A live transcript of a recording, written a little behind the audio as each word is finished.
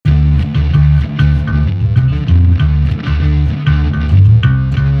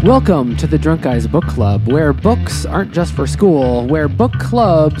Welcome to the Drunk Guys Book Club, where books aren't just for school, where book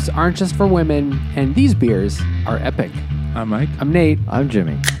clubs aren't just for women, and these beers are epic. I'm Mike. I'm Nate. I'm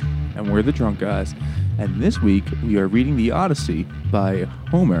Jimmy. And we're the Drunk Guys. And this week, we are reading the Odyssey by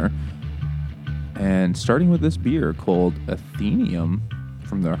Homer. And starting with this beer called Athenium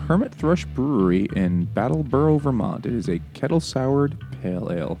from the Hermit Thrush Brewery in Battleboro, Vermont. It is a kettle-soured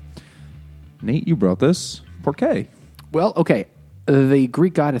pale ale. Nate, you brought this. Por qué? Well, okay. The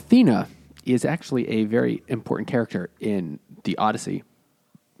Greek god Athena is actually a very important character in the Odyssey.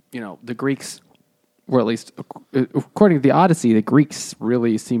 You know, the Greeks, or at least according to the Odyssey, the Greeks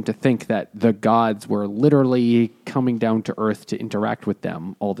really seem to think that the gods were literally coming down to Earth to interact with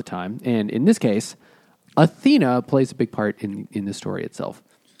them all the time. And in this case, Athena plays a big part in the story itself.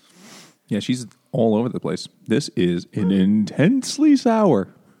 Yeah, she's all over the place. This is an intensely sour.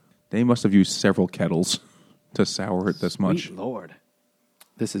 They must have used several kettles to sour it this much. Sweet Lord.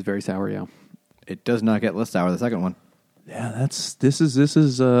 This is very sour, yeah. It does not get less sour, the second one. Yeah, this is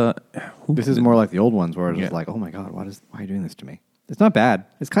more like the old ones where it's just like, oh my God, why are you doing this to me? It's not bad.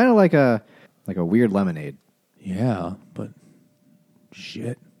 It's kind of like a weird lemonade. Yeah, but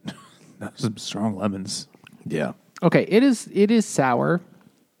shit. That's some strong lemons. Yeah. Okay, it is sour.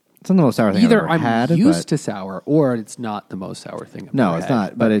 It's not the most sour thing Either I've ever I'm had. used to sour, or it's not the most sour thing I've No, ever it's had.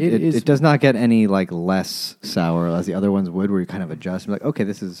 not. But it does not get any like less sour as the other ones would, where you kind of adjust. You're like, okay,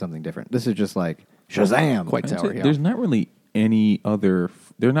 this is something different. This is just like Shazam. Quite sour, yeah. There's not really any other.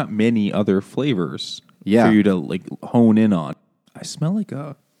 There are not many other flavors Yeah. for you to like hone in on. I smell like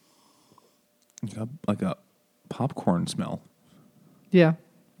a popcorn smell. Yeah.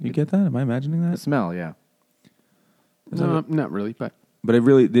 You get that? Am I imagining The that? smell, yeah. No, not really, but... But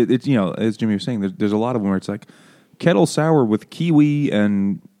it's as Jimmy was saying, there's a lot of them where it's like kettle sour with kiwi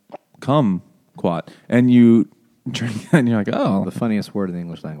and kumquat, and you drink that and you're like, oh, The funniest word in the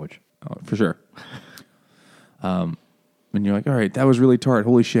English language. for sure. And you're like, all right, that was really tart.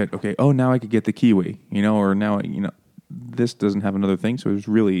 Holy shit. Okay. Oh, now I could get the kiwi, or now, this doesn't have another thing. So it's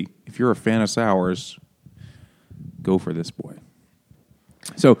really, if you're a fan of sours, go for this boy.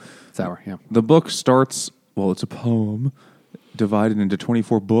 So Sour, yeah. the book starts, it's a poem divided into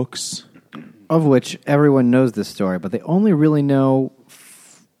 24 books. Of which everyone knows this story, but they only really know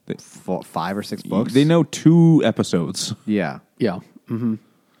 5 or 6 books. They know 2 episodes. Yeah. Yeah. Mm-hmm.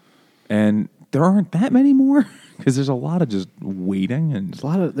 And there aren't that many more because there's a lot of just waiting and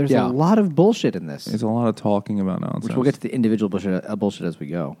There's a lot of bullshit in this. there's a lot of talking about nonsense. Which we'll get to the individual bullshit as we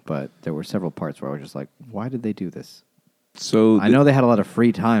go, but there were several parts where I was just like, why did they do this? So I know they had a lot of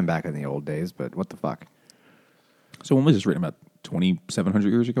free time back in the old days, but what the fuck? So when was this written? About 2,700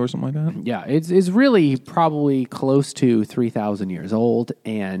 years ago or something like that? Yeah, it's really probably close to 3,000 years old,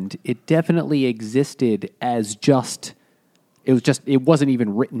 and it definitely existed as it wasn't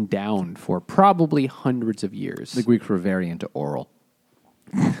even written down for probably hundreds of years. The Greeks were very into oral.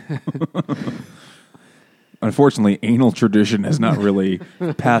 Unfortunately, anal tradition has not really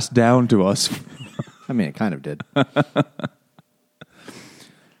passed down to us I mean, it kind of did.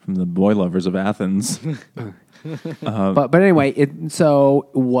 from the boy lovers of Athens. But anyway, so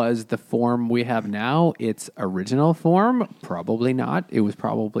was the form we have now its original form? Probably not. It was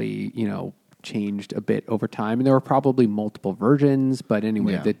probably, changed a bit over time, and there were probably multiple versions. But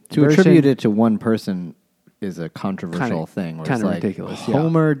anyway, Yeah. the To version, attribute it to one person is a controversial thing. Where kinda it's like, ridiculous, yeah.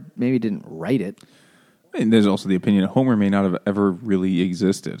 Homer maybe didn't write it. And there's also the opinion that Homer may not have ever really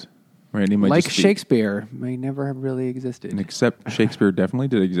existed. Right? He might like just be- Shakespeare, may never have really existed. And except Shakespeare definitely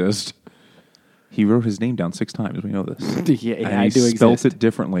did exist. He wrote his name down 6 times. We know this. Yeah, it and had he to spelt exist. it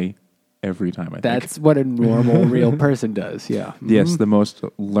differently every time, I think. That's what a normal, real person does. Yeah. Yes, the most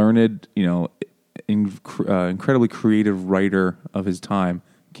learned, incredibly creative writer of his time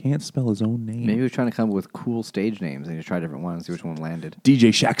can't spell his own name. Maybe he was trying to come up with cool stage names and he tried different ones, see which one landed.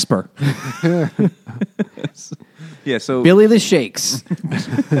 DJ Shakespeare. Yeah, so Billy the Shakes.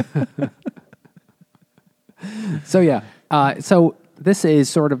 So yeah, so this is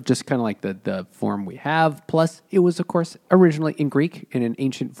sort of just kind of like the form we have. Plus, it was of course originally in Greek, in an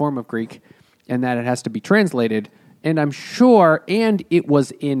ancient form of Greek, and that it has to be translated. And I'm sure, and it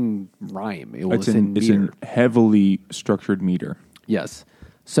was in rhyme. It was in it's meter. in heavily structured meter. Yes.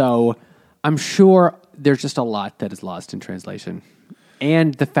 So I'm sure there's just a lot that is lost in translation,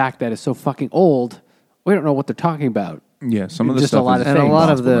 and the fact that it's so fucking old, we don't know what they're talking about. Yeah, some of the Just a stuff lot is of And a lot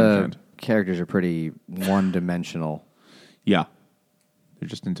of impossible to the understand. characters are pretty one-dimensional. Yeah. They're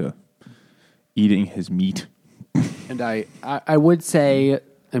just into eating his meat. And I would say,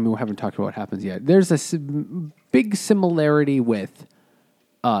 I mean, we haven't talked about what happens yet. There's a big similarity with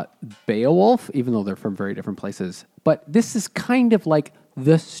Beowulf, even though they're from very different places. But this is kind of like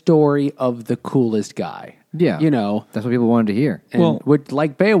the story of the coolest guy. Yeah. You know. That's what people wanted to hear. And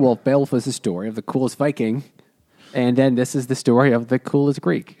like Beowulf was the story of the coolest Viking. And then this is the story of the coolest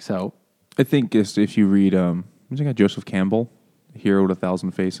Greek. So I think if you read, what's the guy, Joseph Campbell, Hero with a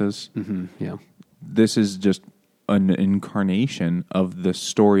Thousand Faces? Mm-hmm, yeah. This is just an incarnation of the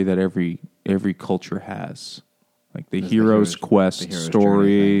story that every culture has. Like the hero's quest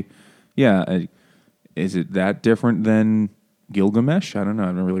story. Yeah. Is it that different than Gilgamesh? I don't know. I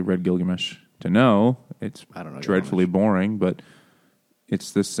haven't really read Gilgamesh to know. It's dreadfully boring, but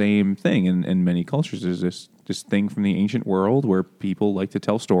it's the same thing in many cultures. There's this thing from the ancient world where people like to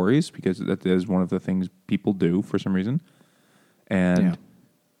tell stories because that is one of the things people do for some reason. And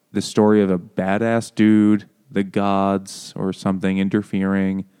the story of a badass dude, the gods or something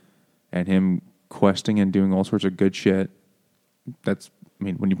interfering, and him questing and doing all sorts of good shit.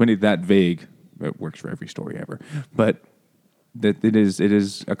 When you put it that vague, it works for every story ever. But that it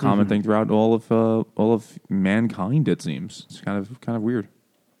is a common thing throughout all of mankind. It seems it's kind of weird.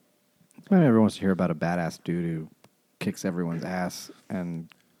 Everyone wants to hear about a badass dude who kicks everyone's ass and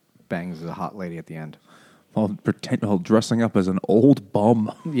bangs a hot lady at the end. While dressing up as an old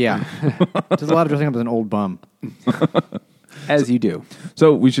bum. Yeah. There's a lot of dressing up as an old bum. As you do.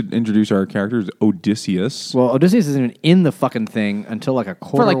 So we should introduce our characters. Odysseus. Well, Odysseus isn't even in the fucking thing until like a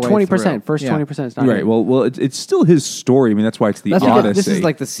quarter For like 20%. Through. First 20% is not right. in. Well, it's still his story. I mean, that's why it's the Odyssey. This is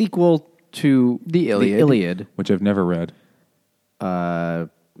like the sequel to The Iliad. Which I've never read.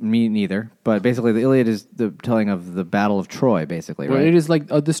 Me neither. But basically, the Iliad is the telling of the Battle of Troy, basically, right? Well, it is like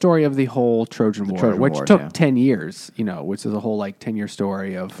the story of the whole Trojan War, which Wars, took 10 years, which is a whole 10-year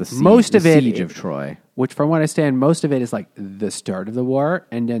story of the siege of Troy. Which, from what I understand, most of it is like the start of the war,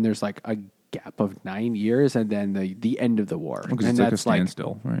 and then there's like a gap of 9 years, and then the end of the war. Because and it's like a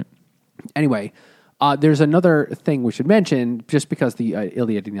standstill, right? Anyway, there's another thing we should mention, just because the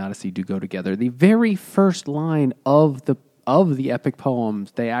Iliad and the Odyssey do go together. The very first line of the epic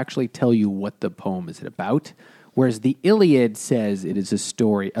poems, they actually tell you what the poem is about, whereas the Iliad says it is a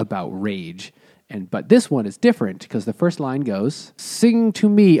story about rage. But this one is different because the first line goes, "Sing to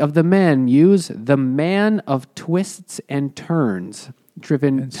me of the man, muse, the man of twists and turns,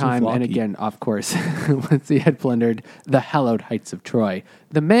 driven and time souvlaki. and again, of course, once he had plundered the hallowed heights of Troy."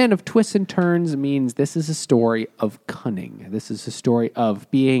 The man of twists and turns means this is a story of cunning. This is a story of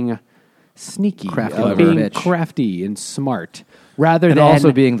being sneaky, Crafty, of being bitch. crafty and smart, rather And than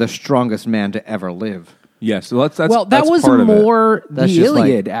also being the strongest man to ever live. Yes, so that's that that's was part of it. more the That's just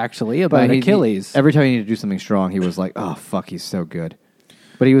Iliad, actually, about Achilles. Every time he needed to do something strong, he was like, oh, fuck, he's so good.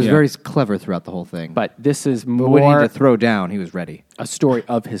 But he was very clever throughout the whole thing. But this is But when he more needed to throw down, he was ready. a story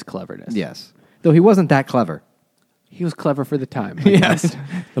of his cleverness. Yes. Though he wasn't that clever. He was clever for the time. Yes.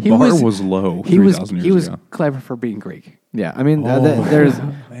 The bar was low. He was 3,000 years he was ago. clever for being Greek. Yeah, I mean, there's...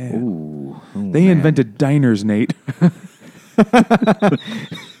 They invented diners, Nate.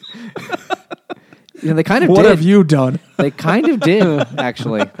 they kind of What did. have you done? They kind of did,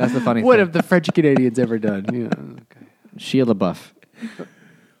 actually. That's the funny What thing. have the French Canadians ever done? Yeah, okay. Shia LaBeouf.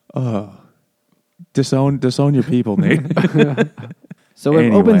 Disown your people, Nate. So it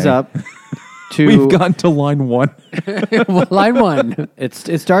Anyway. opens up to... We've gotten to line 1. Well, line one. It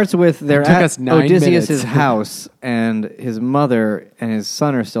starts with they're took at us 9 Odysseus' minutes. house, and his mother and his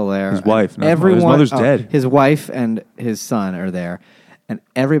son are still there. His wife, not his mother. Everyone, His mother's dead. His wife and his son are there, and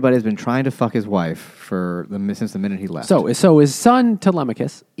everybody's been trying to fuck his wife since the minute he left. So his son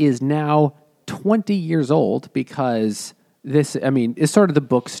Telemachus is now 20 years old because this. I mean, it's sort of the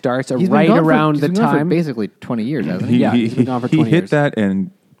book starts He's been right gone around he's the been gone for time. basically 20 years, hasn't he? Yeah, he's been gone for 20 he hit years. that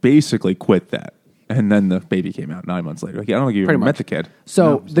and basically quit that. And then the baby came out 9 months later. Like, I don't think you Pretty even much. met the kid. So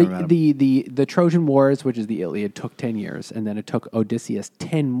No, it's not about the Trojan Wars, which is the Iliad, took 10 years, and then it took Odysseus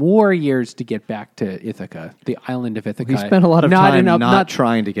 10 more years to get back to Ithaca, the island of Ithaca. He spent a lot of time not not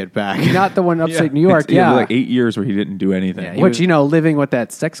trying to get back. not the one upstate New York. It's, Yeah, like 8 years where he didn't do anything. Yeah, he which was- living with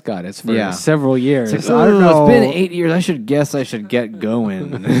that sex goddess for Yeah. several years. It's I don't know. It's been 8 years. I should guess I should get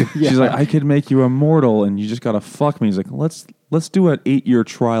going. She's like, I could make you immortal, and you just gotta fuck me. He's like, let's do an 8-year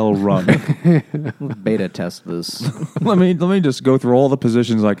trial run. Beta test this. let me just go through all the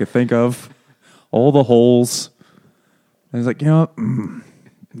positions I could think of, all the holes. And he's like,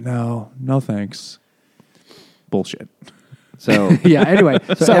 no thanks. Bullshit. So Yeah. Anyway,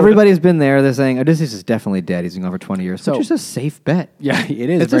 So everybody's been there. They're saying Odysseus is definitely dead. He's been gone for 20 years. So- Which is a safe bet. Yeah, it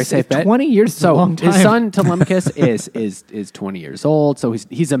is It's a very a safe bet. 20 years is a So long time. his son Telemachus is 20 years old. So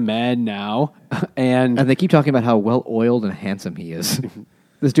he's a man now, and And they keep talking about how well oiled and handsome he is.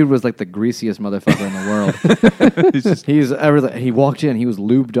 This dude was like the greasiest motherfucker in the world. He walked in. He was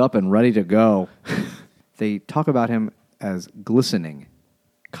lubed up and ready to go. They talk about him as glistening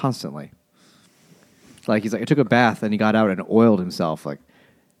constantly. Like he's like, I took a bath and he got out and oiled himself. Like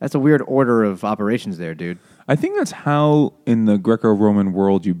that's a weird order of operations there, dude. I think that's how in the Greco-Roman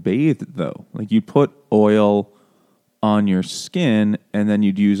world you bathed, though. Like you put oil on your skin, and then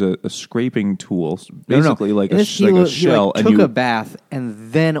you'd use a scraping tool, basically like a shell. He like, took a bath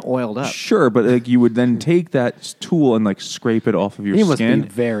and then oiled up. Sure, but like you would then take that tool and like scrape it off of your skin. Must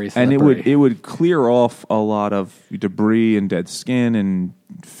be very and slippery. it would clear off a lot of debris and dead skin and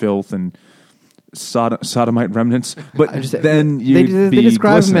filth and sodomite remnants. But then they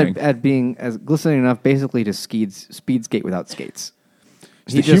describe glistening. him at being as glistening enough, basically to speed skate without skates.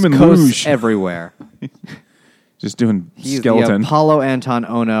 It's He the just human coasts luge. everywhere. Just doing He's skeleton. the Apollo Anton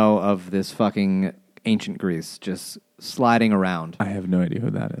Ono of this fucking ancient Greece, just sliding around. I have no idea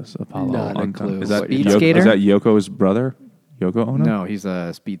who that is. Apollo. Not a Anton. clue. Is that Speed skater? Is that Yoko's brother? Yoko Ono? No, he's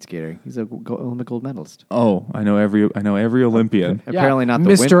a speed skater. He's a Olympic gold medalist. Oh, I know every Olympian. Apparently not the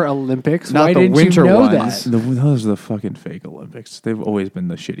Mr. Olympics. not Why the didn't winter you know ones. that? Those are the fucking fake Olympics. They've always been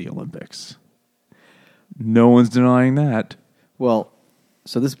the shitty Olympics. No one's denying that. Well,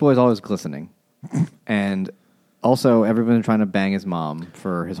 so this boy's always glistening. And also, everyone's trying to bang his mom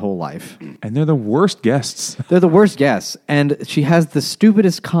for his whole life. And they're the worst guests. They're the worst guests. And she has the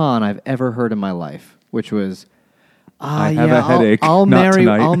stupidest con I've ever heard in my life, which was, I have a headache. I'll Not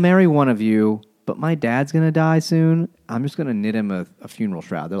tonight." I'll marry one of you, but my dad's going to die soon. I'm just going to knit him a funeral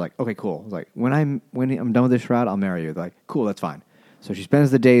shroud. They're like, okay, cool. Like, when I'm done with this shroud, I'll marry you. They're like, cool, that's fine. So she spends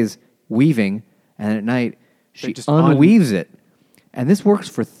the days weaving, and at night, she just unweaves it. And this works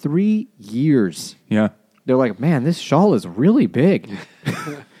for 3 years. Yeah. They're like, man, this shawl is really big.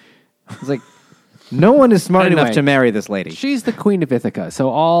 It's like, no one is smart Anyway, enough to marry this lady. She's the queen of Ithaca. So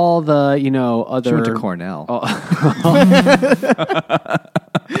all the, other... She went to Cornell.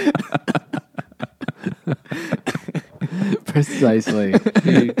 Precisely.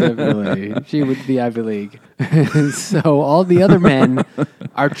 Definitely. She would be Ivy League. So all the other men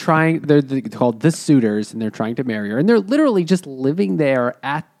are trying, they're called the suitors, and they're trying to marry her. And they're literally just living there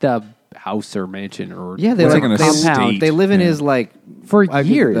at the house or mansion or Yeah, they It's like like an compound. estate. They live in his like For I guess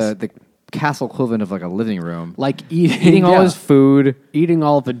years. the castle equivalent of like a living room. like eating, Eating all his food, eating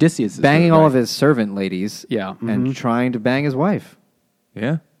all of Odysseus, banging all of his servant ladies, Yeah, and trying to bang his wife.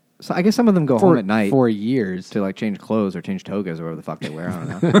 Yeah. So I guess some of them go home at night for years to like change clothes or change togas or whatever the fuck they wear.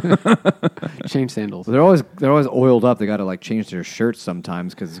 I don't know. change sandals. They're always oiled up. They got to like change their shirts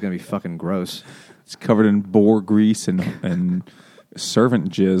sometimes because it's gonna be fucking gross. It's covered in boar grease and servant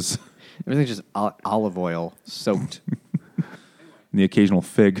jizz. Everything's just olive oil soaked. And the occasional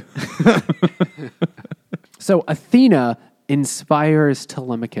fig. So Athena inspires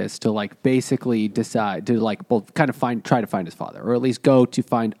Telemachus to like basically decide to like both kind of try to find his father, or at least go to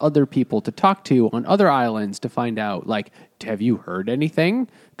find other people to talk to on other islands to find out, like, have you heard anything?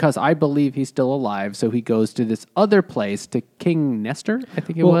 Because I believe he's still alive. So he goes to this other place, to King Nestor, I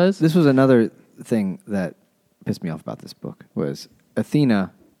think it was. This was another thing that pissed me off about this book was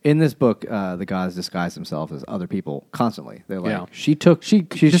Athena. In this book, the gods disguise themselves as other people constantly. They're like, Yeah. she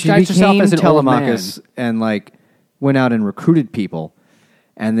disguised herself became as an old Telemachus and like went out and recruited people,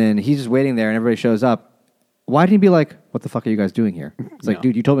 and then he's just waiting there, and everybody shows up. Why didn't he be like, "What the fuck are you guys doing here?" It's like, No.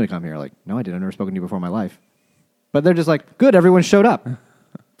 dude, you told me to come here. Like, no, I didn't. I've never spoken to you before in my life. But they're just like, good, everyone showed up.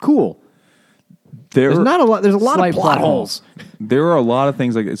 Cool. There's not a lot. There's a lot Slight of plot plot holes. There are a lot of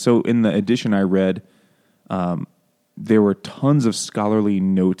things like so. In the edition I read, there were tons of scholarly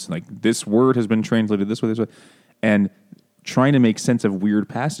notes, like this word has been translated this way, and trying to make sense of weird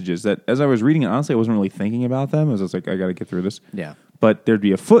passages that, as I was reading it, honestly, I wasn't really thinking about them. I was like, I got to get through this. Yeah. But there'd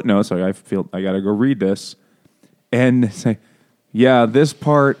be a footnote, so I feel I got to go read this and say, yeah, this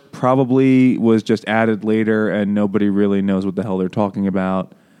part probably was just added later and nobody really knows what the hell they're talking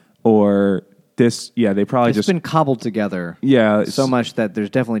about. Or this, yeah, they probably It's just been cobbled together. Yeah, so much that there's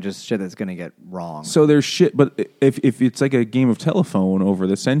definitely just shit that's going to get wrong. So there's shit, but if it's like a game of telephone over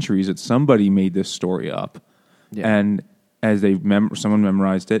the centuries, that somebody made this story up, and as someone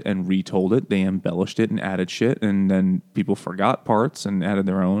memorized it and retold it, they embellished it and added shit, and then people forgot parts and added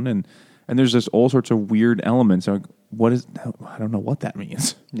their own, and there's just all sorts of weird elements. Like, what is? I don't know what that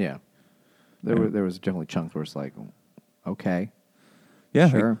means. Yeah, there was definitely chunks where it's like, okay. Yeah,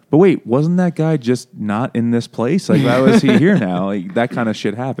 sure. But wait, wasn't that guy just not in this place? Like, why was he here now? Like, that kind of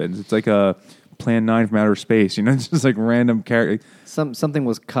shit happens. It's like a Plan 9 from outer space, you know? It's just like random character. Something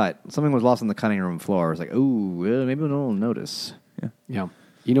was cut. Something was lost on the cutting room floor. It's like, ooh, maybe no one will notice. Yeah.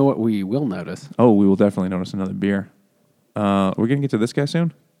 You know what we will notice? Oh, we will definitely notice another beer. We're going to get to this guy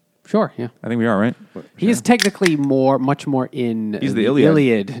soon? Sure, yeah. I think we are, right? He is technically much more in He's the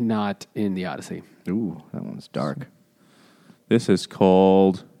Iliad, not in the Odyssey. Ooh, that one's dark. This is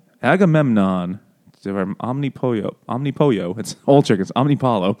called Agamemnon. It's Omnipollo. It's old chickens.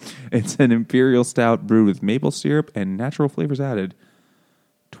 Omnipollo. It's an imperial stout brewed with maple syrup and natural flavors added.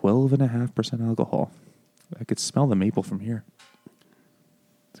 12.5% alcohol. I could smell the maple from here.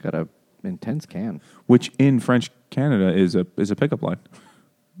 It's got a intense can. Which in French Canada is a pickup line.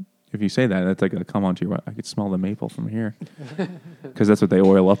 If you say that, that's like a come on to you. I could smell the maple from here. Because that's what they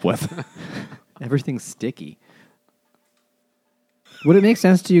oil up with. Everything's sticky. Would it make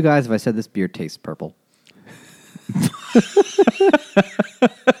sense to you guys if I said this beer tastes purple?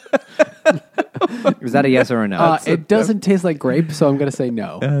 Is that a yes or a no? It doesn't taste like grape, so I'm going to say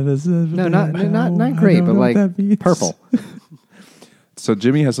no. No, not grape, but like purple. So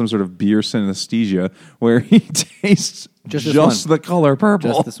Jimmy has some sort of beer synesthesia where he tastes just the color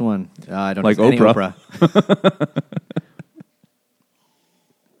purple. Just this one. I don't like taste any Oprah. Oprah.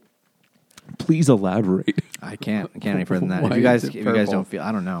 Please elaborate. I can't any further than that. Why If you guys is it don't purple? feel,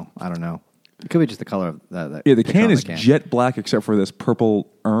 I don't know. It could be just the color of that. Yeah, the picture can on is jet black except for this purple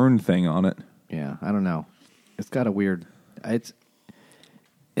urn thing on it. Yeah, I don't know. It's got a weird. It's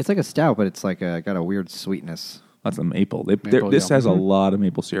like a stout, but it's like got a weird sweetness. That's a maple. Maple, This yeah. has a lot of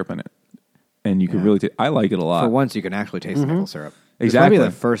maple syrup in it, and you can really. I like it a lot. For once, you can actually taste the maple syrup. Exactly. It's probably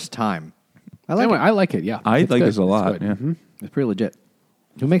the first time. I like Anyway, it. I like it, yeah. I It's like good. this a lot. It's good. Yeah. Mhm. It's pretty legit.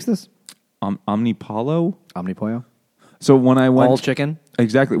 Who makes this? Omnipollo. Omnipollo. So when I went All chicken.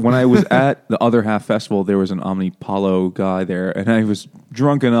 Exactly. When I was at the other half festival, there was an Omnipollo guy there, and I was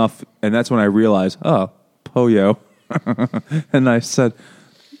drunk enough, and that's when I realized, oh, pollo. And I said,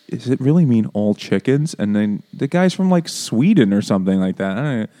 does it really mean all chickens? And then the guy's from like Sweden or something like that. I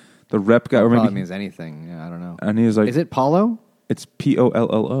don't know. The rep guy, or Probably maybe, means anything. Yeah, I don't know. and he was like, Is it Paulo? it's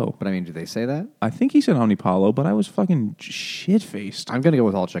Pollo. But I mean, do they say that? I think he said Omnipollo, but I was fucking shit faced. I'm going to go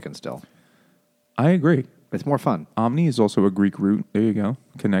with all chicken still. I agree. It's more fun. Omni is also a Greek root. There you go.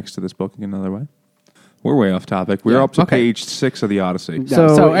 Connects to this book in another way. We're way off topic. We're Yeah. up to Okay. page 6 of the Odyssey. Yeah,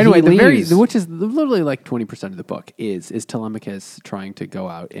 So so anyway, he leaves. which is literally like 20% of the book is Telemachus trying to go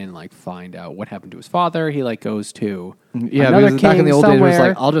out and like find out what happened to his father. He like goes to Yeah, another because back in the king old days, it was somewhere.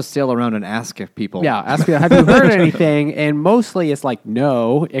 like, I'll just sail around and ask if people. Yeah, ask me, have you heard anything? And mostly it's like,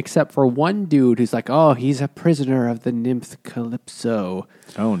 no, except for one dude who's like, oh, he's a prisoner of the nymph Calypso.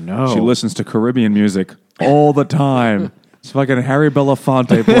 Oh, no. She listens to Caribbean music all the time. It's fucking Harry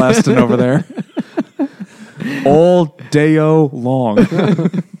Belafonte blasting over there. All day-o long.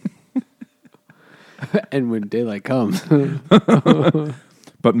 And when daylight comes,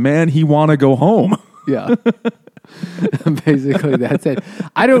 But man, he want to go home. yeah. Basically, that's it.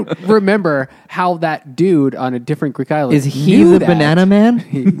 I don't remember how that dude on a different Greek island Is he knew the that. banana man?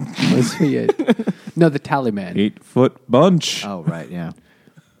 He must be it. No, the Taliban. 8-foot bunch. Oh, right, yeah.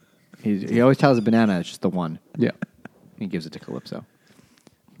 He always tells a banana it's just the one. Yeah. He gives it to Calypso.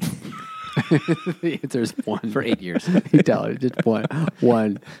 The answer is one. For 8 years. He tells her just one.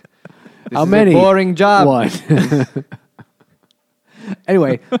 One. How is a many? boring job. One.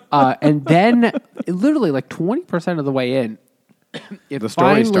 Anyway, and then literally like 20% of the way in, The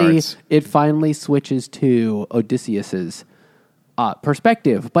story starts. it finally switches to Odysseus's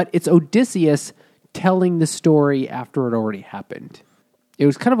perspective, but it's Odysseus telling the story after it already happened. It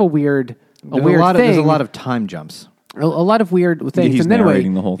was kind of a weird There's thing. there's a lot of time jumps. A lot of weird things. he's and then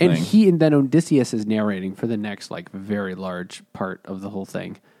narrating the whole thing. And then Odysseus is narrating for the next like very large part of the whole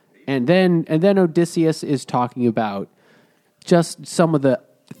thing. And then Odysseus is talking about just some of the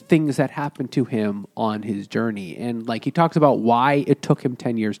things that happened to him on his journey. And like he talks about why it took him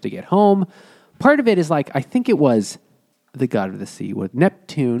 10 years to get home. Part of it is like, I think it was the god of the sea with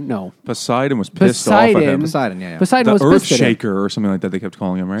Neptune. No. Poseidon was pissed off at him. Poseidon, yeah. Poseidon The was Earth pissed at him. Shaker or something like that they kept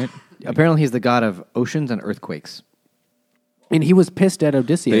calling him, right? Apparently, he's the god of oceans and earthquakes. And he was pissed at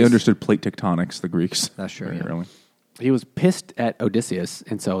Odysseus. They understood plate tectonics, the Greeks. That's true, Very yeah. early. He was pissed at Odysseus,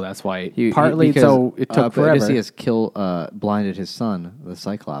 and so that's why Because, it took forever. Odysseus blinded his son, the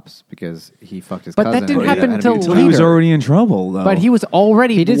Cyclops, because he fucked his But that cousin. didn't and happen had a until beautiful He was later. already in trouble, though. But he was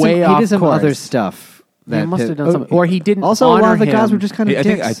already He did way some, off he did some course. other stuff. He must have done something. Or he didn't Also, a lot honor of the gods him. were just kind of I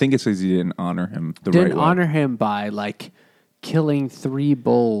dicks. think it's because he didn't honor him the didn't right way. honor him by like killing 3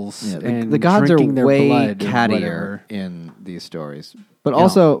 bulls Yeah, and the gods are drinking their way blood or cattier whatever. in these stories. But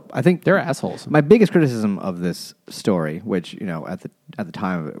also, I think They're assholes. my biggest criticism of this story, which at the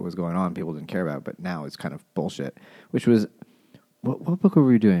time it was going on, people didn't care about, but now it's kind of bullshit. Which was what book were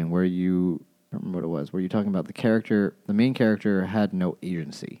we doing? Where you I don't remember what it was? Were you talking about the main character had no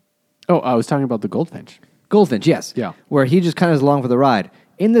agency? Oh, I was talking about the goldfinch. Goldfinch, yes. Yeah. Where he just kind of is along for the ride.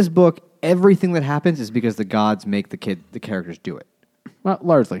 In this book, everything that happens is because the gods make the characters do it. Well,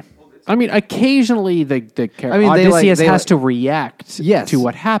 largely. I mean, occasionally the I mean, Odysseus they has to react Yes. to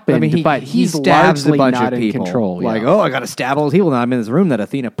what happened, I mean, but he he's stabs largely a bunch not of in people. control. Like, yeah. oh, I got to stab all these people. Now I'm in this room that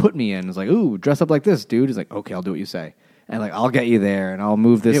Athena put me in. It's like, ooh, dress up like this, dude. He's like, okay, I'll do what you say. And like, I'll get you there, and I'll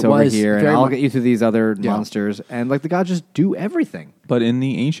move this It over was here, and very I'll much- get you through these other Yeah. monsters. And like, the gods just do everything. But in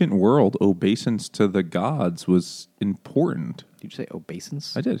the ancient world, obeisance to the gods was important. Did you say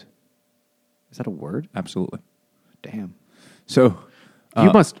obeisance? I did. Is that a word? Absolutely. Damn. So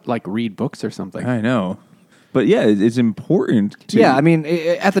You must like read books or something. I know. But yeah, it's important to... Yeah, I mean,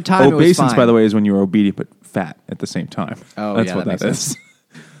 at the time, it was Obeisance, fine. by the way, is when you're obedient but fat at the same time. Oh, That's yeah, what that that makes is.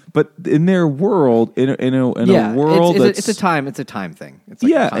 But in their world, in a world it's a time thing. It's like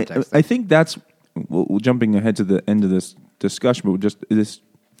a yeah, context I thing. think that's jumping ahead to the end of this discussion, but just this.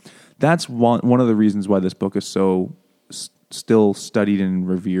 That's one of the reasons why this book is so still studied and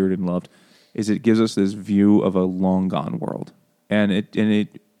revered and loved, is it gives us this view of a long gone world, and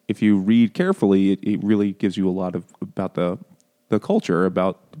it if you read carefully, it really gives you a lot of about the culture,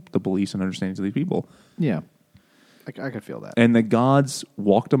 about the beliefs and understandings of these people, Yeah. I could feel that. and the gods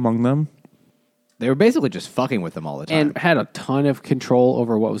walked among them. They were basically just fucking with them all the time. And had a ton of control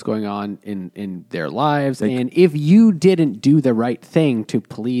over what was going on in their lives. And if you didn't do the right thing to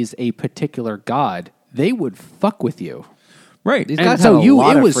please a particular god, they would fuck with you. Right. These And guys so had a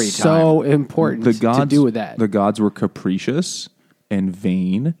lot it of was free so important The gods to do with that. The gods were capricious and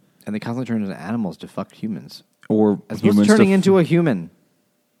vain, And they constantly turned into animals to fuck humans. or As opposed humans to turning to into a human,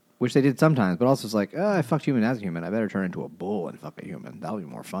 which they did sometimes, but also it's like, oh, I fucked human as a human. I better turn into a bull and fuck a human. That'll be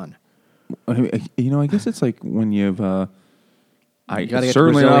more fun. I guess it's like when you've. I You gotta get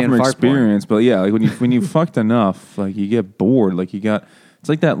certainly the not Brazilian from fart porn. experience, but yeah, like when you fucked enough, like you get bored. Like it's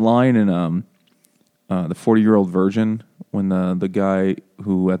like that line in the 40-Year-Old Virgin when the guy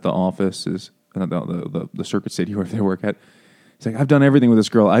who at the office is the circuit city where they work at. He's like, I've done everything with this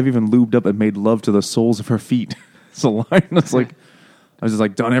girl. I've even lubed up and made love to the soles of her feet. It's a line that's like, I was just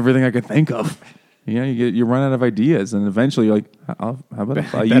like, done everything I could think of. Yeah, you run out of ideas, and eventually you're like, how about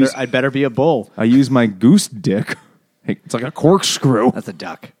if I'd better be a bull. I use my goose dick. Hey, it's like a corkscrew. That's a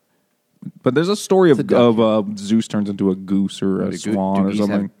duck. But there's a story a duck. of Zeus turns into a goose or a swan or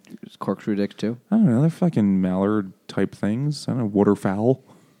something. Corkscrew dicks too? I don't know. They're fucking mallard type things. I don't know. Waterfowl.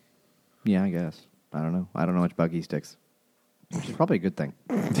 Yeah, I guess. I don't know. I don't know much about geese dicks. Which is probably a good thing.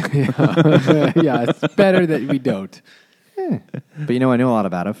 Yeah, it's better that we don't. But you know, I know a lot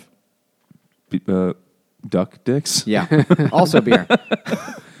about it. Duck dicks. Yeah. Also beer.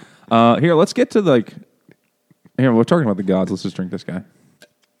 Here, let's get to here, we're talking about the gods. Let's just drink this guy.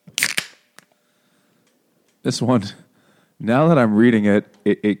 This one, now that I'm reading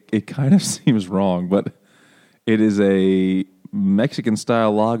it kind of seems wrong, but it is a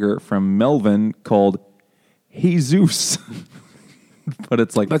Mexican-style lager from Melvin called Jesus. But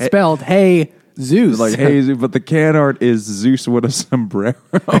it's like... But spelled, hey, Zeus. Like Zeus, but the can art is Zeus with a sombrero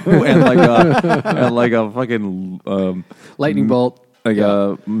and like a fucking lightning bolt. like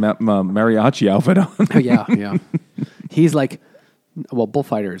a mariachi outfit on. Oh, yeah. He's like, well,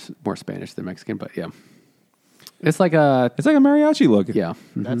 bullfighter is more Spanish than Mexican, but yeah. It's like a mariachi look. yeah.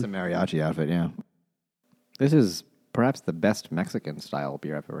 That's a mariachi outfit, yeah. This is perhaps the best Mexican-style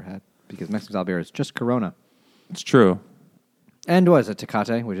beer I've ever had. Because Mexican-style beer is just Corona. It's true. And what is it?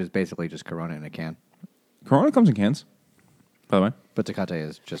 Tecate, which is basically just Corona in a can. Corona comes in cans, by the way. But Tecate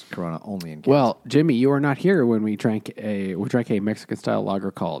is just Corona only in cans. Well, Jimmy, you were not here when we drank a Mexican style lager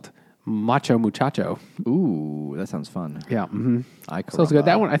called Macho Muchacho. Ooh, that sounds fun. Yeah, mm-hmm. I So it's good.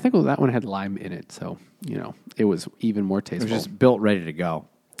 That one, I think that one had lime in it, so it was even more It was tasteful. just built ready to go.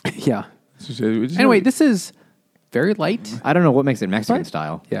 Yeah. Anyway, Anyway, this is very light. I don't know what makes it Mexican Right.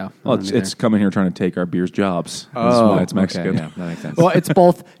 style. Yeah. well, I don't it's coming here trying to take our beer's jobs. That's Oh, why it's Mexican. Okay, yeah, that makes sense. either. Well, it's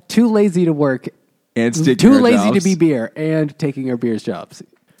both too lazy to work, And it's taking too our lazy to jobs. be beer, and taking our beer's jobs.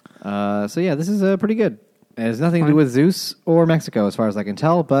 So yeah, this is pretty good. It has nothing to do with Zeus or Mexico as far as I can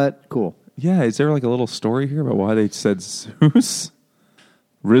tell, but cool. Yeah, is there like a little story here about why they said Zeus?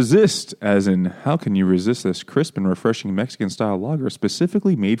 Resist, as in, how can you resist this crisp and refreshing Mexican-style lager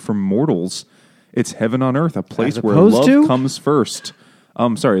specifically made for mortals? It's heaven on earth, a place As where opposed love to? comes first.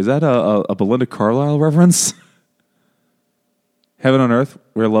 Sorry, is that a Belinda Carlisle reference? Heaven on earth,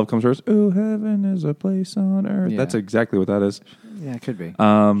 where love comes first. Oh, heaven is a place on earth. Yeah. That's exactly what that is. Yeah, it could be.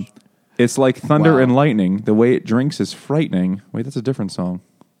 It's like thunder Wow. and lightning. The way it drinks is frightening. Wait, that's a different song.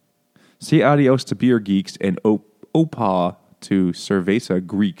 Say adios to beer geeks and opa to cerveza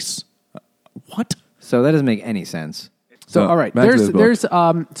Greeks. What? So that doesn't make any sense. So, all right, back to this book.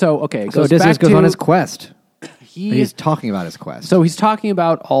 okay. It So goes Odysseus back goes to, on his quest. He's talking about his quest. So he's talking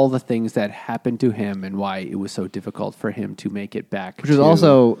about all the things that happened to him and why it was so difficult for him to make it back. Which is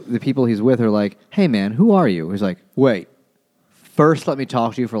also the people he's with are like, hey, man, who are you? He's like, wait, first let me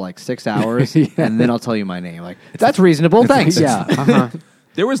talk to you for like 6 hours, and then I'll tell you my name. Like, that's reasonable. Thanks. Yeah. Uh-huh.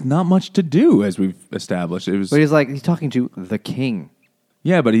 There was not much to do, as we've established. It was, But he's talking to the king.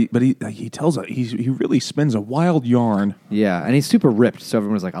 yeah, but he tells he really spins a wild yarn. Yeah, and he's super ripped, so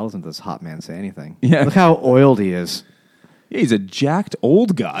everyone's like, I'll listen to this hot man say anything. Yeah. Look how oiled he is. Yeah, he's a jacked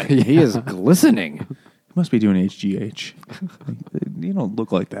old guy. He is glistening. He must be doing HGH. You don't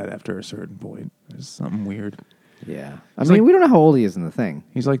look like that after a certain point. There's something weird. Yeah. I mean, we don't know how old he is in the thing.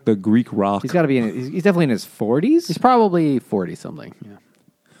 He's like the Greek rock. He's got to be he's definitely in his 40s. He's probably 40 something. Yeah.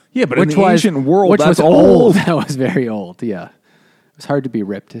 Yeah, but in the ancient world, that's was old. That was very old. Yeah, it was hard to be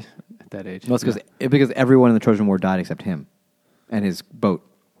ripped at that age. Well, it's because everyone in the Trojan War died except him and his boat.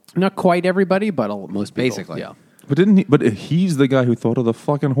 Not quite everybody, but most people. Basically. Yeah. But didn't he? But he's the guy who thought of the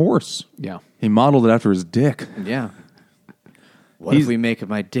fucking horse. Yeah. He modeled it after his dick. Yeah. What if we make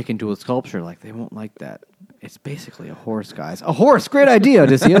my dick into a sculpture? Like, they won't like that. It's basically a horse, guys. A horse! Great idea,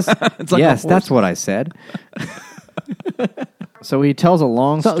 Odysseus. Yes, that's what I said. So he tells a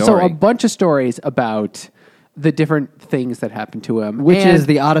long story. So a bunch of stories about the different things that happened to him. Which is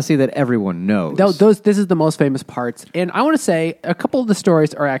the Odyssey that everyone knows. This is the most famous parts. And I want to say a couple of the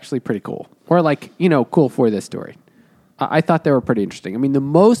stories are actually pretty cool. Or cool for this story. I thought they were pretty interesting. I mean, the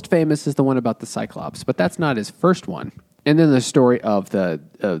most famous is the one about the Cyclops, but that's not his first one. And then the story of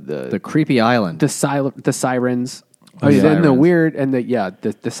the creepy island. the sirens. Sirens. The weird and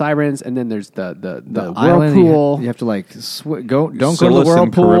the sirens, and then there's the island, whirlpool. you have to don't go to the Scylla and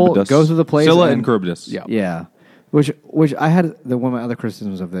whirlpool. Charybdis. Go to the place. Scylla and Charybdis. Yeah. Yeah, which I had one of my other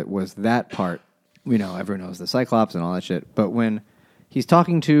criticisms of it was that part. Everyone knows the Cyclops and all that shit, but when he's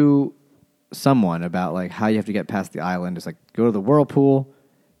talking to someone about like how you have to get past the island, it's like go to the whirlpool,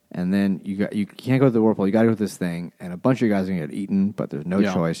 and then you can't go to the whirlpool. You got to go to this thing, and a bunch of you guys are gonna get eaten, but there's no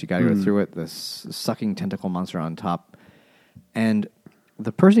choice. You got to go through it. This sucking tentacle monster on top, and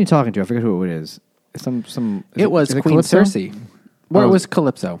the person you're talking to, I forget who it is. It was Queen Circe. Well, it was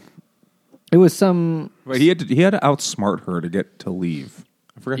Calypso. It was some. Right, he had to outsmart her to get to leave.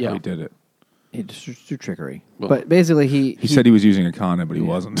 I forgot how he did it. It's through trickery. But basically, he said he was using a condom, but he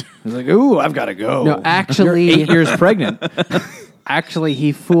wasn't. He's like, "Ooh, I've got to go." No, actually, you're 8 years pregnant. Actually,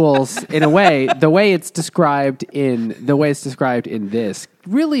 he fools in a way. The way it's described in this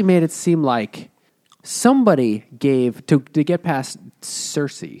really made it seem like somebody gave to get past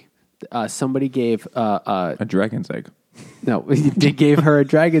Circe. Somebody gave A dragon's egg. no, they gave her a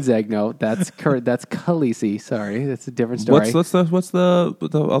dragon's egg. No, that's Khaleesi. Sorry, that's a different story. What's the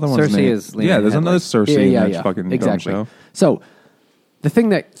other one's Circe name? is Lena Yeah, there's another Headlight. Circe in that fucking dumb exactly. show. So the thing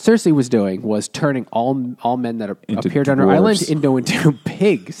that Circe was doing was turning all men that Into appeared on her dwarves. island into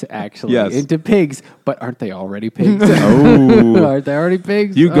pigs. Actually, Yes. into pigs. But aren't they already pigs? Oh. Aren't they already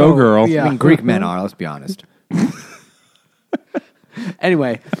pigs? You go, girl. Yeah. I mean, Greek men are. Let's be honest.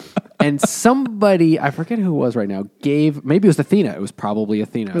 Anyway, and somebody, I forget who it was right now, maybe it was Athena. It was probably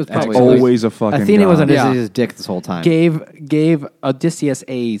Athena. It was That's probably always a fucking Athena was on god. Odysseus' dick this whole time. Gave Odysseus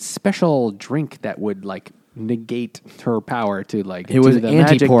a special drink that would negate her power to It was do the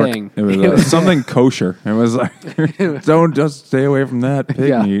magic anti-pork. thing. It was something kosher. It was like, don't just stay away from that pig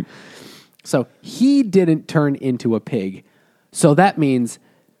Yeah. meat. So he didn't turn into a pig. So that means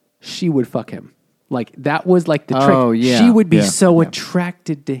she would fuck him. Like that was like the trick. Oh, yeah. She would be Yeah. so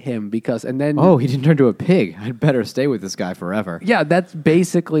attracted to him because, and then Oh, he didn't turn to a pig. I'd better stay with this guy forever. yeah, that's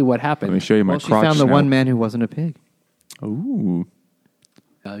basically what happened. Let me show you my Well, she crotch found the now. one man who wasn't a pig. Ooh.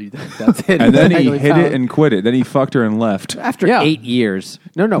 That's it. And then he Exactly hit found- it and quit it. Then he fucked her and left. After Yeah. 8 years.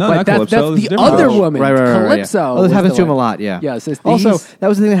 No, No, but not that's Calypso. It's the different. other Oh, woman, Right, Calypso. yeah. Oh, this was happens the to him a one. lot, yeah. Yes. Also, that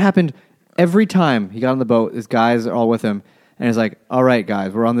was the thing that happened every time he got on the boat. His guys are all with him. And he's like, all right,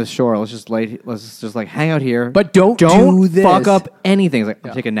 guys, we're on this shore. Let's just hang out here. But don't do this. fuck up anything. He's like,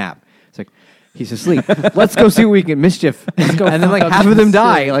 I'll take a nap. It's like, he's asleep. Let's go see what we can mischief. And then like fuck half up of them this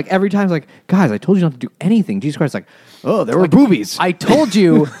die. shit. Like every time it's like, guys, I told you not to do anything. Jesus Christ, like, oh, there were boobies. I told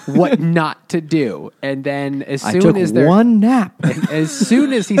you what not to do, and then as I soon took as they're one nap. as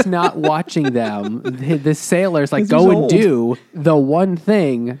soon as he's not watching them, the sailors like 'Cause go he's and old. do the one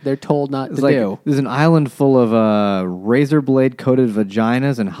thing they're told not It's to like, do. there's an island full of razor blade coated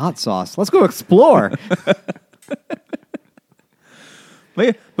vaginas and hot sauce. Let's go explore. But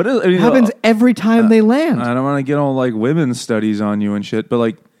it It happens every time they land. I don't want to get all like women's studies on you and shit, but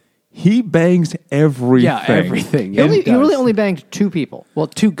like He bangs everything. Yeah, everything. He, Yeah, he does. really only banged 2 people. Well,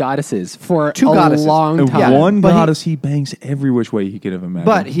 2 goddesses for Two a goddesses. long And time. one but he- goddess he bangs every which way he could have imagined.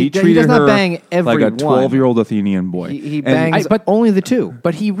 But he treated does not her bang every like a one. 12-year-old Athenian boy. He And- bangs but- only the 2.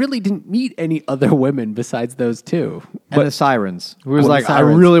 But he really didn't meet any other women besides those 2. And the sirens. Who was Well, like, the I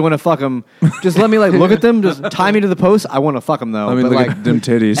sirens. really want to fuck him. Just let me like look at them. Just tie me to the post. I want to fuck him though. Let me but look like, at them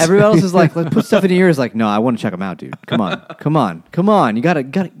titties. everyone else is like, let's put stuff in your ears. Like, no, I want to check them out, dude. Come on. You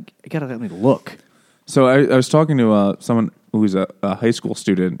gotta let me look. So I was talking to someone who's a high school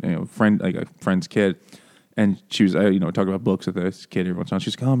student, friend, like a friend's kid, and she was, talking about books with this kid every once in a while.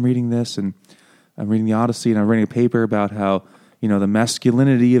 She's like, "Oh, I'm reading this, and I'm reading the Odyssey, and I'm writing a paper about how the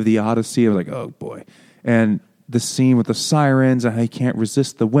masculinity of the Odyssey." I was like, "Oh boy," and the scene with the sirens and how he can't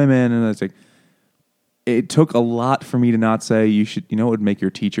resist the women, and I was like, it took a lot for me to not say you should. What would make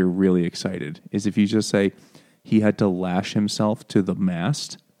your teacher really excited is if you just say he had to lash himself to the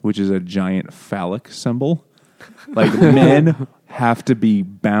mast, which is a giant phallic symbol. Like, men have to be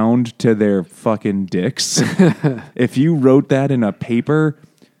bound to their fucking dicks. If you wrote that in a paper,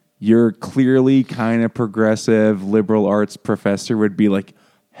 your clearly kind of progressive liberal arts professor would be like,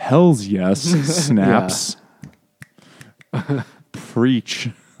 hells yes, snaps. Preach.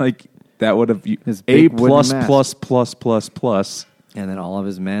 Like, that would have His A big wooden plus mask. plus plus plus plus. And then all of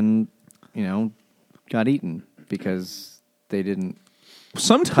his men, got eaten because they didn't.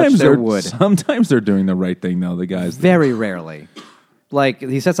 Sometimes their they're wood. Sometimes they're doing the right thing though. The guys. Very rarely. Like,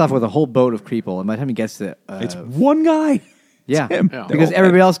 he sets off with a whole boat of people, and by the time he gets to... It's one guy. yeah, It's him. because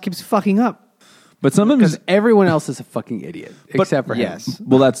everybody else keeps fucking up. But sometimes, Because everyone else is a fucking idiot, except for him. Yes.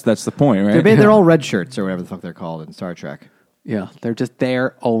 well, that's the point, right? They're all red shirts or whatever the fuck they're called in Star Trek. Yeah, they're just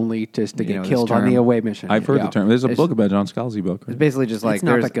there only just to You get know this killed on the term? away mission. I've heard Yeah. the term. There's a It's- book about John Scalzi book. It's Right? basically just like It's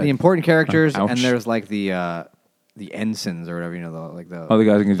not there's that good. the important characters Ouch. and there's like the ensigns or whatever, the Oh, the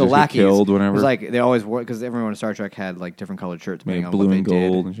guys that can the just get lackeys. killed whenever. It's like they always wore because everyone in Star Trek had like different colored shirts depending on blue what and they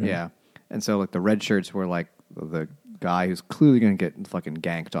gold did. and shit. Yeah, and so like the red shirts were like the guy who's clearly going to get fucking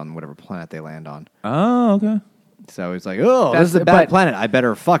ganked on whatever planet they land on. Oh, okay. So it's like, oh, That's- this is a bad but- planet. I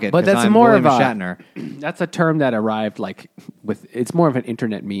better fuck it. But 'cause that's I'm more William of a Shatner. That's a term that arrived it's more of an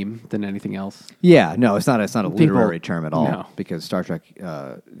internet meme than anything else. Yeah, no, it's not a People- literary term at all No. because Star Trek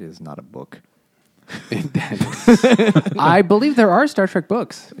is not a book. I believe there are Star Trek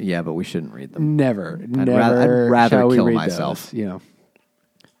books. Yeah, but we shouldn't read them. Never, I'd rather shall we kill read myself. Those, you know.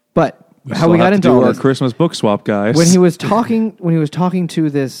 But how Still we got have to into do all our this Christmas book swap, guys. when he was talking to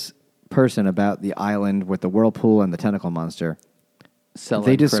this person about the island with the whirlpool and the tentacle monster. Scylla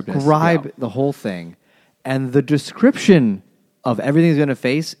They and Charybdis, describe yeah. the whole thing, and the description of everything he's going to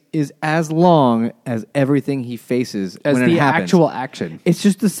face is as long as everything he faces as when the it happens. actual action. It's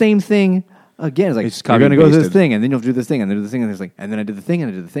just the same thing again. It's like It's you're going to go to this copy-pasted. thing, and then you'll do this thing, and then do this thing, and it's like, and then I did the thing, and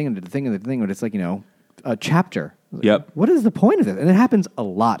I did the thing, and I did the thing, and I did the thing. But it's like a chapter. Yep. What is the point of this? And it happens a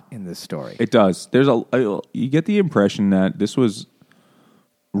lot in this story. It does. You get the impression that this was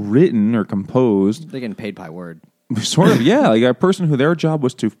written or composed They're getting paid by word. sort of, yeah, like a person who their job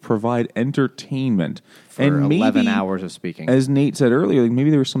was to provide entertainment. For and 11 maybe, hours of speaking. As Nate said earlier, like maybe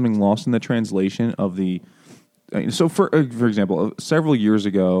there was something lost in the translation of the. So, for example, several years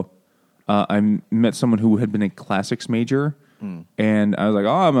ago, I met someone who had been a classics major, and I was like,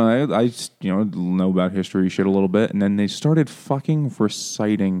 "Oh, I just, know about history shit a little bit." And then they started fucking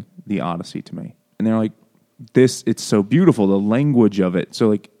reciting the Odyssey to me, and they're like, "This, it's so beautiful, the language of it." So,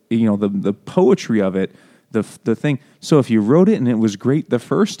 like, the poetry of it. The thing. So if you wrote it and it was great the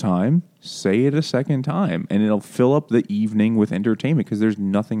first time, say it a second time, and it'll fill up the evening with entertainment because there's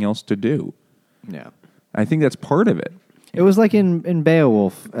nothing else to do. Yeah. I think that's part of it. It was like in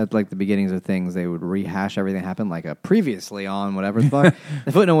Beowulf at like the beginnings of things, they would rehash everything that happened like a previously on whatever the fuck.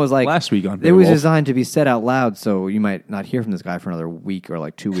 The footnote was like Last week on it was Beowulf. designed to be said out loud, so you might not hear from this guy for another week or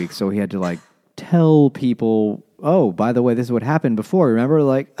like 2 weeks. So he had to like tell people, oh, by the way, this is what happened before. Remember?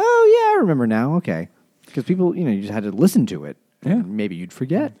 Like, oh yeah, I remember now. Okay, because people, you just had to listen to it. Yeah. And maybe you'd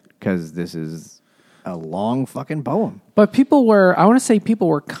forget because this is a long fucking poem. But people were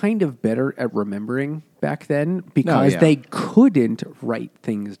kind of better at remembering back then because yeah. they couldn't write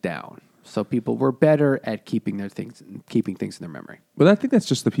things down. So people were better at keeping things in their memory. But I think that's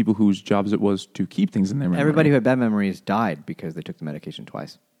just the people whose jobs it was to keep things in their memory. Everybody who had bad memories died because they took the medication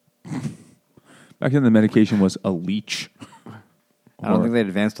twice. Back then, the medication was a leech. I don't think they'd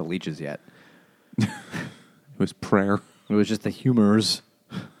advanced to leeches yet. It was prayer. It was just the humors.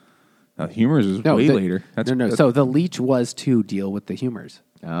 Humors is way later. No. So the leech was to deal with the humors.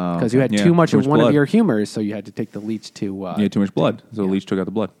 Oh, Because you had Yeah, too much too of much one blood. of your humors, so you had to take the leech to... You had too much blood, so the leech took out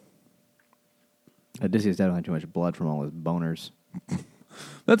the blood. Odysseus definitely had too much blood from all his boners.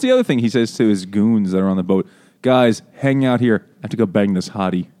 That's the other thing he says to his goons that are on the boat. Guys, hang out here. I have to go bang this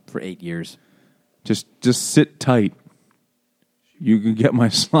hottie. For 8 years. Just sit tight. You can get my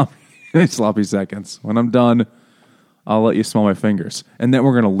sloppy seconds. When I'm done, I'll let you smell my fingers. And then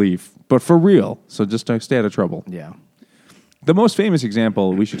we're going to leave. But for real. So just stay out of trouble. Yeah. The most famous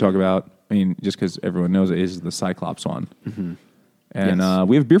example we should talk about, I mean, just because everyone knows it, is the Cyclops one. Mm-hmm. And Yes.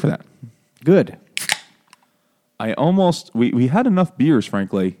 we have beer for that. Good. We had enough beers,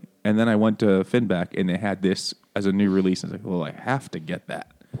 frankly, and then I went to Finback, and they had this as a new release. I was like, well, I have to get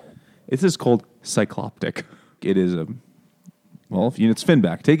that. This is called Cycloptic. It is it's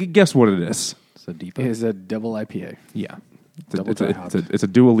Finback. Take a guess what it is. It's a deep. It is a double IPA. Yeah. Double dry hopped. It's a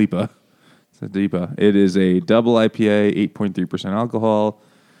Dua Lipa. It's a Deepa. It is a double IPA, 8.3% alcohol.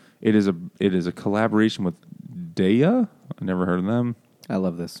 It is a collaboration with Daya. I never heard of them. I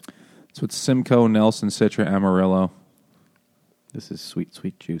love this. It's with Simcoe, Nelson, Citra, Amarillo. This is sweet,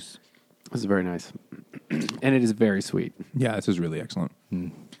 sweet juice. This is very nice. And it is very sweet. Yeah, this is really excellent.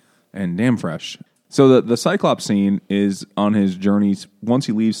 And damn fresh. So the Cyclops scene is on his journeys once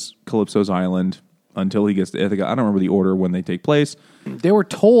he leaves Calypso's island until he gets to Ithaca. I don't remember the order when they take place. They were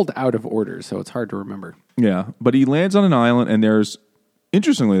told out of order, so it's hard to remember. Yeah, but he lands on an island, and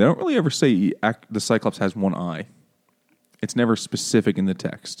interestingly, they don't really ever say the Cyclops has one eye. It's never specific in the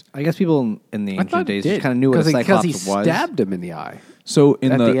text. I guess people in the ancient days just kind of knew what a because Cyclops he was. stabbed him in the eye. So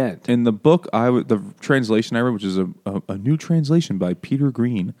At the end. in the book, the translation I read, which is a new translation by Peter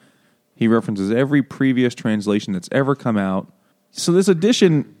Green, he references every previous translation that's ever come out. So this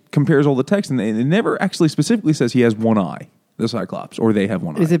edition compares all the text, and it never actually specifically says he has one eye, the Cyclops, or they have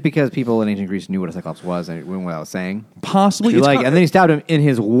one eye. Is it because people in ancient Greece knew what a Cyclops was and it went without saying? Possibly. You're and then he stabbed him in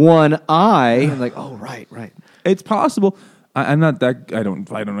his one eye. And like, oh, right. It's possible. I'm not that. I don't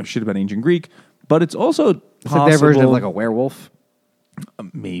know shit about ancient Greek, but it's also It's possible. like their version of like a werewolf.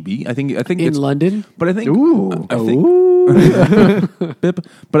 Maybe. I think In it's London? But I think. Ooh. I think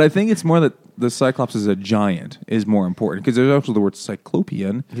but I think it's more that the Cyclops is a giant is more important because there's also the word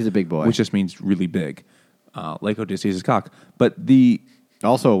cyclopean. He's a big boy. which just means really big, like Odysseus' cock. But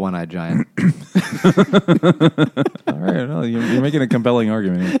Also a one-eyed giant. all right, no, you're making a compelling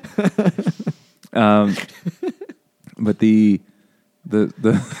argument here. But the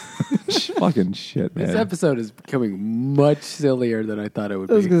fucking shit, man. This episode is becoming much sillier than I thought it would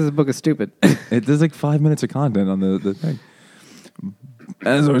That's be. because this book is stupid. There's like 5 minutes of content on the thing.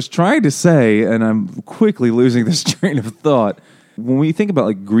 As I was trying to say, and I'm quickly losing this train of thought, when we think about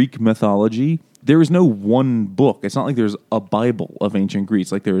like Greek mythology, there is no one book. It's not like there's a Bible of ancient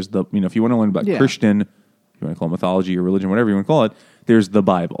Greece. Like there's if you want to learn about Christian, if you want to call it mythology or religion, whatever you want to call it, there's the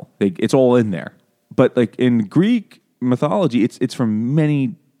Bible. It's all in there. But like in Greek mythology, it's from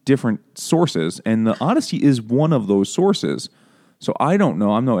many different sources, and the Odyssey is one of those sources. So I don't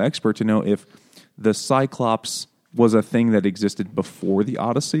know. I'm no expert to know if the Cyclops was a thing that existed before the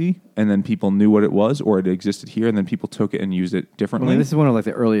Odyssey, and then people knew what it was, or it existed here, and then people took it and used it differently. This is one of like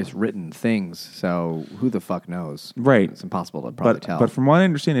the earliest written things, so who the fuck knows? Right. It's impossible to probably tell. But from what I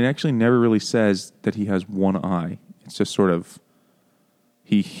understand, it actually never really says that he has one eye. It's just sort of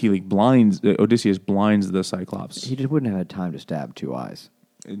he like blinds Odysseus blinds the Cyclops. He just wouldn't have had time to stab two eyes.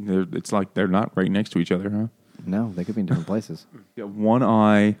 It's like they're not right next to each other, huh? No, they could be in different places. He got one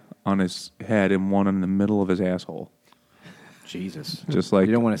eye on his head and one in the middle of his asshole. Jesus. Just like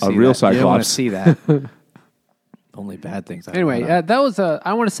you don't want to a see real that. Cyclops. You don't want to see that. Only bad things. Anyway, that was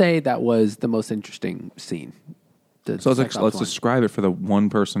I want to say that was the most interesting scene. So let's describe it for the one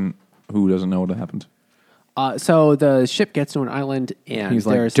person who doesn't know what happened. So the ship gets to an island, and he's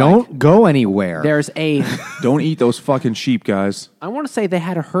like, there's "Don't go anywhere." There's a. Don't eat those fucking sheep, guys. I want to say they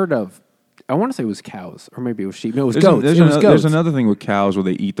had a herd of. I want to say it was cows, or maybe it was sheep. No, it was There's goats. There's another thing with cows where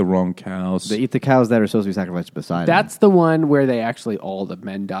they eat the wrong cows. They eat the cows that are supposed to be sacrificed beside them. That's the one where they actually all the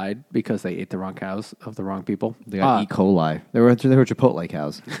men died because they ate the wrong cows of the wrong people. They got E. coli. They were Chipotle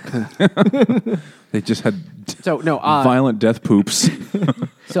cows. They just had violent death poops.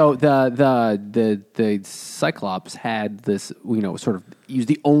 So the Cyclops had this, sort of he's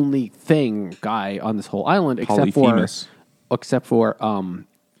the only guy on this whole island except for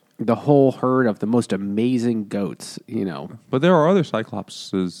the whole herd of the most amazing goats, But there are other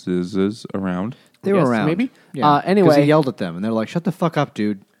Cyclopses around. They were around. Maybe. Yeah. Anyway, he yelled at them, and they're like, "Shut the fuck up,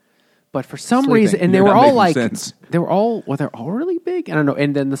 dude." But for some Sleeping. reason, and they You're were not all making like, sense. they're all really big. I don't know.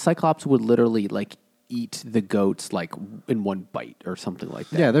 And then the Cyclops would literally like eat the goats like in one bite or something like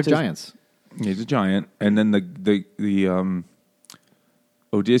that. Yeah, they're Just- giants. He's a giant, and then the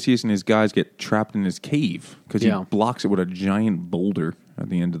Odysseus and his guys get trapped in his cave because he blocks it with a giant boulder at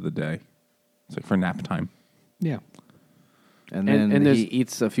the end of the day. It's like for nap time. Yeah. And then and he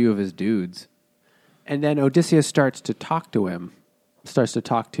eats a few of his dudes. And then Odysseus starts to talk to him, starts to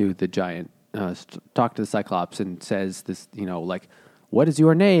talk to the giant, talk to the Cyclops, and says this, like, what is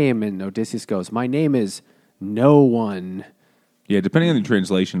your name? And Odysseus goes, my name is No One. Yeah, depending on the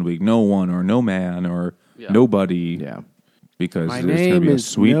translation, it'll be no one or no man or nobody. Yeah. Because My there's going to name be a is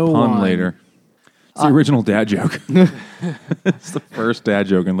sweet no pun one. later. It's the original dad joke. It's the first dad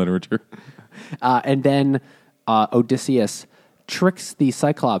joke in literature. And then Odysseus tricks the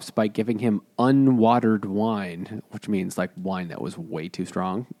Cyclops by giving him unwatered wine, which means like wine that was way too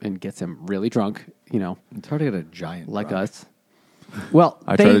strong, and gets him really drunk, It's hard to get a giant like drunk. us. Well,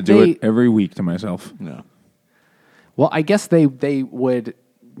 I try to do it every week to myself. No. Well, I guess they would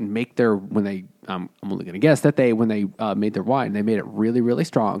make their, when they, I'm only going to guess that when they made their wine, they made it really, really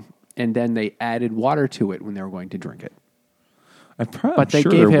strong, and then they added water to it when they were going to drink it. I'm they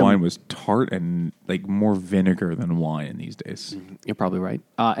sure gave their him- wine was tart and like more vinegar than wine these days. You're probably right.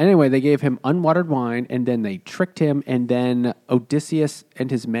 Anyway, they gave him unwatered wine, and then they tricked him, and then Odysseus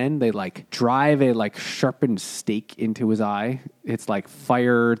and his men, they like drive a like sharpened stake into his eye. It's like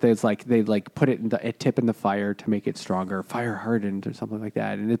fire. There's like they like put it in a tip in the fire to make it stronger, fire hardened or something like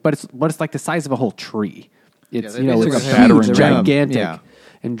that. And but it's like the size of a whole tree. It's they basically it's shatter huge, him. gigantic, Yeah.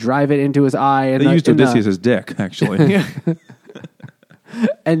 and drive it into his eye. And They used Odysseus' dick, actually.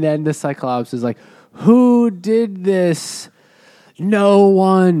 And then the Cyclops is like, who did this? No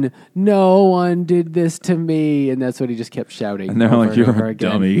one did this to me. And that's what he just kept shouting. And they're over like, you're over a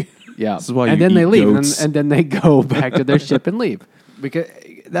again. dummy. Yeah. This is why and you then they eat leave. goats. And then they go back to their ship and leave. Because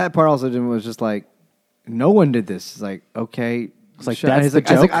that part also was just like, no one did this. It's like, okay. It's like, Sure. that's He's the like,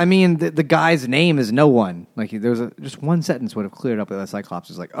 I was joke? like, I mean, the guy's name is No One. Like, there was just one sentence would have cleared up that Cyclops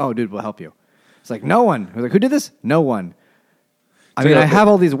is like, oh, dude, we'll help you. It's like, no one. We're like, who did this? No one. I mean, I have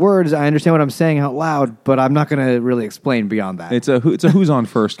all these words. I understand what I'm saying out loud, but I'm not going to really explain beyond that. It's a who's on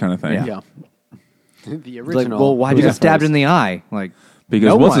first kind of thing. Yeah. Yeah. The It's like, original. well, why'd you Who's get stabbed first? in the eye? Like, Because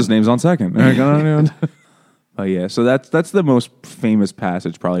no what's one. his name's on second. Oh yeah, so that's the most famous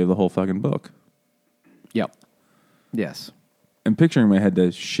passage probably of the whole fucking book. Yep. Yes. I'm picturing in my head the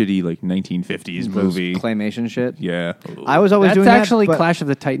shitty like 1950s movie. Claymation shit. Yeah. I was always That's doing actually that, but- Clash of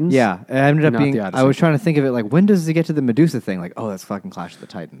the Titans. Yeah, it ended up Not being. the Odyssey. I was trying to think of it like, when does he get to the Medusa thing? Like, oh, that's fucking Clash of the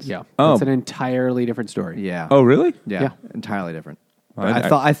Titans. Yeah. Oh. It's an entirely different story. Yeah. Oh really? Yeah. Yeah. Entirely different. I-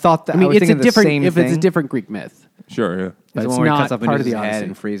 I thought that. I mean, was it's a thinking the different, same if thing. it's a different Greek myth. Sure. Yeah. It's But the it's one where he not cuts up part of Medusa's the head Odyssey.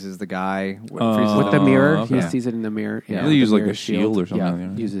 and freezes the guy. With the mirror. okay. He sees it in the mirror. Yeah. They with use the like a mirror shield or something.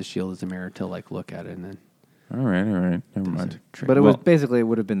 Yeah. Yeah. Uses a shield as a mirror to like look at it and then. All right. Never mind. But it was Well- basically, it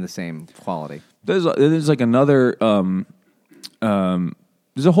would have been the same quality. There's like another. There's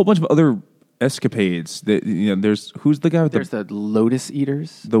a whole bunch of other escapades. That there's who's the guy with There's the Lotus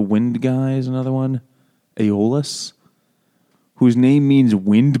Eaters. the wind guy is another one. Aeolus, whose name means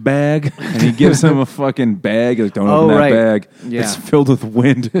wind bag, and he gives him a fucking bag. Like, don't open that right. bag. Yeah. It's filled with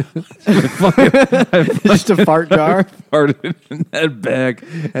wind. Just a fart jar. Farted in that bag,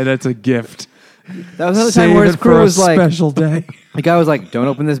 and that's a gift. That was another Save time where his it crew for a was like, special day. the guy was like, "Don't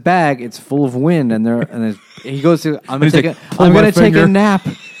open this bag; it's full of wind." And he goes to, "I'm He's gonna like, "Pull my take finger." a nap."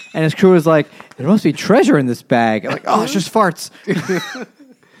 And his crew was like, "There must be treasure in this bag." I'm like, "Oh, it's just farts."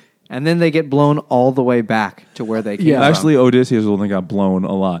 And then they get blown all the way back to where they came Yeah. from. Actually, Odysseus only got blown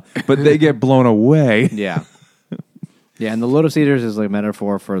a lot, but they get blown away. Yeah. Yeah, and the Lotus Eaters is like a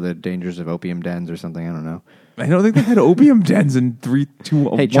metaphor for the dangers of opium dens or something. I don't know. I don't think they had opium dens in 3, 2,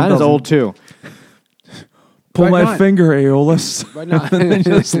 Hey, China's 1000. old too. Pull Why my not? finger, Aeolus. Why not? And then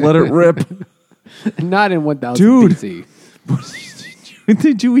just let it rip. Not in 1000 Dude. BC.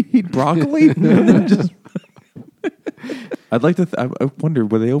 Did you eat broccoli? I'd like to. I wonder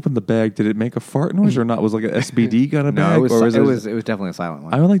when they opened the bag, did it make a fart noise or not? Was it like an SBD kind of No, bag? it was, or it was definitely a silent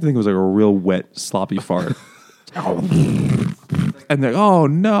one. I would like to think it was like a real wet, sloppy fart. And they're, oh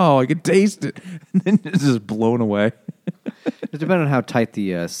no, I can taste it. And then it's just blown away. It depended on how tight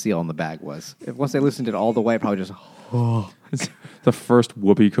the seal on the bag was. If once they loosened it all the way, it probably just. It's the first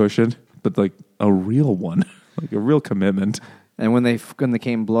whoopee cushion, but like a real one, like a real commitment. And when they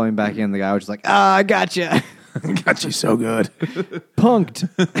came blowing back in, the guy was just like, "Ah, I gotcha, Got you so good. punked."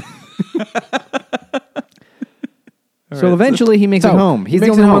 So eventually, he makes it home. He's the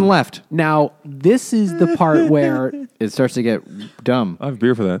makes only it one home. left. Now, this is the part where. It starts to get dumb. I have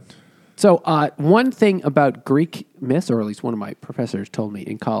beer for that. So, one thing about Greek myths, or at least one of my professors told me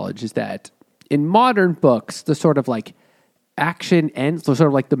in college, is that in modern books, the sort of like action ends, so sort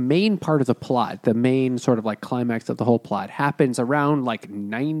of like the main part of the plot, the main sort of like climax of the whole plot happens around like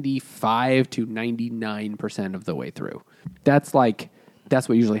 95 to 99% of the way through. That's like That's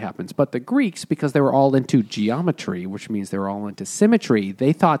what usually happens. But the Greeks, because they were all into geometry, which means they were all into symmetry,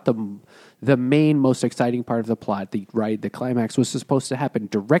 they thought the main, most exciting part of the plot, the climax, was supposed to happen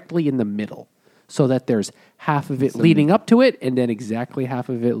directly in the middle, so that there's half of it leading up to it, and then exactly half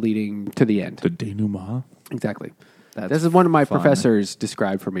of it leading to the end. The denouement. Exactly. That's this is one of my fun. professors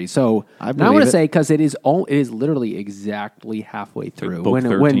described for me. So I now I want believe to it. say, because it is literally exactly halfway through book when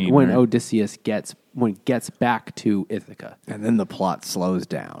 13, when right? Odysseus gets back to Ithaca, And then the plot slows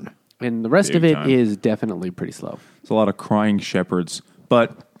down. and the rest of Big it is time. definitely pretty slow. It's a lot of crying shepherds.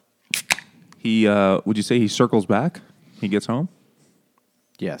 But he, would you say he circles back? He gets home?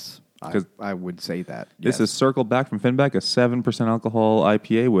 Yes, 'Cause I would say that. This yes. is Circle Back from Finback, a 7% alcohol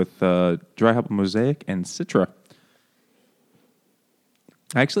IPA with dry hop mosaic and citra.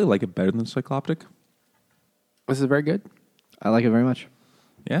 I actually like it better than Cycloptic. This is very good. I like it very much.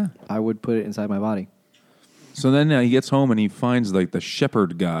 Yeah. I would put it inside my body. So then he gets home and he finds like the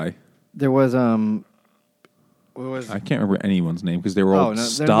shepherd guy. There was what was I can't remember anyone's name because they were all their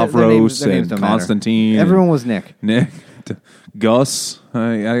Stavros their names and don't matter. Constantine. Everyone was Nick. Nick, Gus. I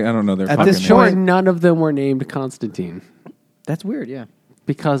don't know their At fucking this names. Sure, point- none of them were named Constantine That's weird. Yeah.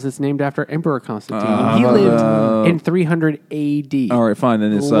 because it's named after Emperor Constantine. He lived in 300 A.D. All right, fine.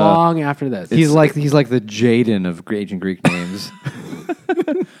 Then it's long after this. He's like the Jaden of ancient Greek names.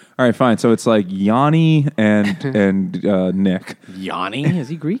 all right, fine. So it's like Yanni and Nick. Yanni, is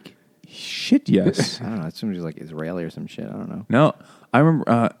he Greek? Shit, yes. I don't know. It's somebody like Israeli or some shit. I don't know. No, I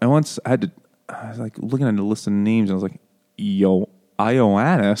remember. I once had to. I was like looking at the list of names. And I was like,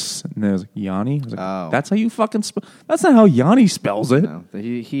 Ioannis, and then I was like Yanni. I was like, Oh. that's how you fucking spell. That's not how Yanni spells it. No,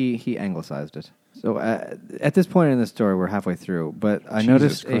 he anglicized it. So at this point in the story, we're halfway through, but I Jesus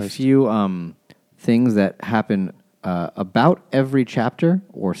noticed a Christ. few things that happen about every chapter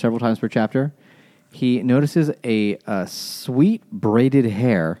or several times per chapter. He notices a sweet braided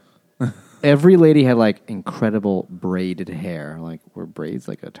hair. Every lady had like incredible braided hair. Like, were braids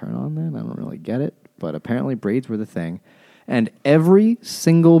like a turn on then? I don't really get it, but apparently braids were the thing. And every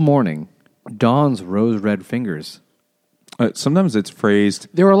single morning, Dawn's rose red fingers. Sometimes it's phrased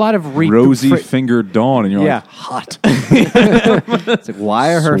there were a lot of rosy fingered dawn, and you're Yeah. like, hot. It's like,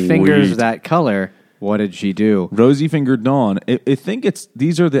 why are her Sweet. fingers that color? What did she do? Rosy fingered dawn. I think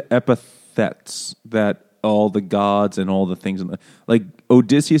these are the epithets that all the gods and all the things like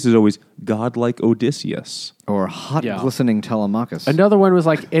Odysseus is always godlike Odysseus. Or hot Yeah. glistening Telemachus. Another one was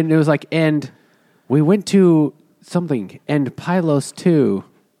like, and it was like, and we went to something, and Pylos too.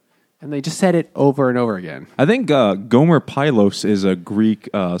 And they just said it over and over again. I think Gomer Pylos is a Greek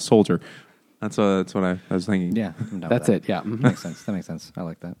soldier. That's what I was thinking. Yeah, I'm down That's with it, yeah. Mhm. Makes sense. That makes sense. I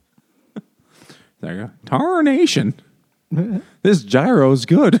like that. There you go. Tarnation. This gyro's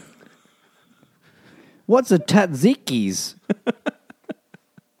good. What's a tatzikis?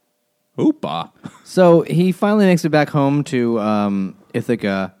 Oopa. So he finally makes it back home to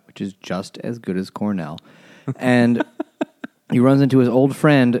Ithaca, which is just as good as Cornell. And he runs into his old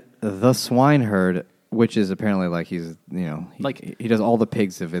friend, the swineherd, which is apparently like he's, Like- he does all the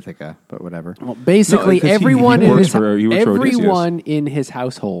pigs of Ithaca, but whatever. Well, basically, No, 'cause he everyone in works his for- he works for Odysseus. everyone in his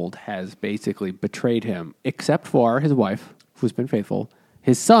household has basically betrayed him, except for his wife, who's been faithful,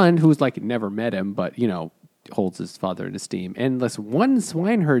 his son, who's like never met him, but holds his father in esteem, and this one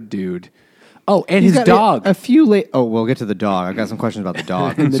swineherd dude. Oh, and He's his got dog. A few Oh, we'll get to the dog. I've got some questions about the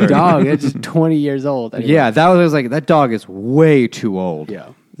dog. And the Sorry. dog, it's just 20 years old. Anyway. Yeah, that was like, that dog is way too old. Yeah.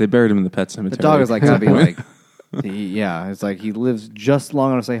 They buried him in the pet cemetery. The dog is like, gotta be like, it's like he lives just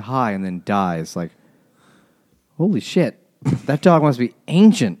long enough to say hi and then dies. Like, holy shit, that dog must be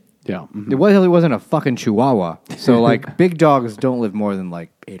ancient. Yeah. Mhm. It wasn't a fucking chihuahua. So like, big dogs don't live more than like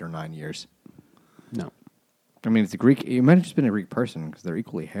 8 or 9 years. No. I mean, it's a Greek. You might have just been a Greek person because they're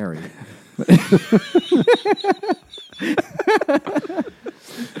equally hairy.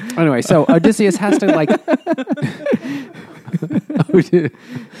 Anyway, so Odysseus has to like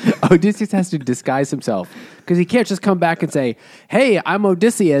Odysseus has to disguise himself because he can't just come back and say, "Hey, I'm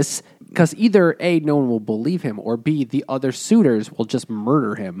Odysseus," because either A, no one will believe him, or B, the other suitors will just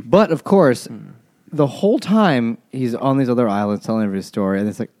murder him. But of course, the whole time he's on these other islands telling every story, and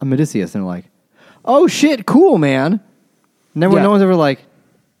it's like, I'm Odysseus, and they're like, "Oh shit, cool, man." Never, Yeah. no one's ever like,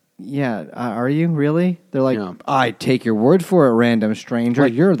 "Yeah, are you really?" They're like, Yeah. "I take your word for it, random stranger.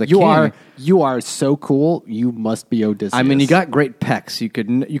 Like, You're the you king." you are so cool. You must be Odysseus. I mean, you got great pecs. You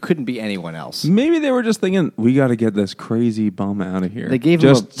couldn't be anyone else. Maybe they were just thinking, we got to get this crazy bum out of here. They gave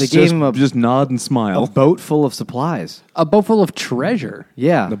him just nod and a smile. boat full of supplies. a boat full of treasure.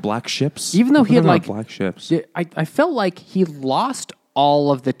 Yeah, The black ships. Even though he had What about like black ships. I felt like he lost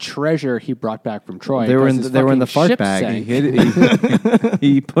all of the treasure he brought back from Troy. They were 'cause in his they were in the fucking fart ship bag. sank.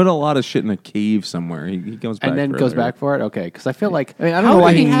 He put a lot of shit in a cave somewhere. He goes back And then for it goes later. back for it? Okay, because I feel like... I mean, I don't how know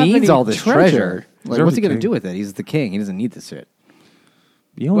why did he have needs any all this treasure. Like, He's what's he the going to king. do with it? He's the king. He doesn't need this shit.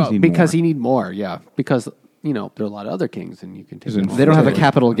 You always Well, need because more. he need more, yeah. Because, there are a lot of other kings, and you can take He's them in- all. They don't have a Totally.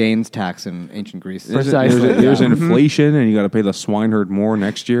 capital gains tax in ancient Greece. Precisely. There's Yeah. inflation, and you got to pay the swineherd more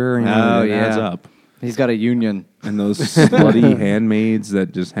next year. You know, Oh, it adds yeah. up. He's got a union. And those slutty handmaids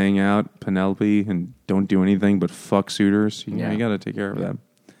that just hang out, Penelope, and don't do anything but fuck suitors. You Yeah. got to take care of them.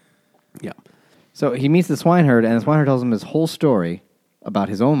 Yeah. So he meets the swineherd, and the swineherd tells him his whole story about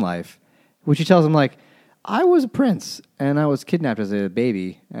his own life, which he tells him, like, I was a prince, and I was kidnapped as a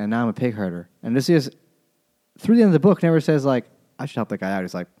baby, and now I'm a pig herder. And this is, through the end of the book, never says, like, I should help that guy out.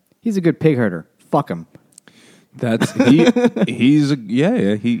 He's like, he's a good pig herder. Fuck him. That's he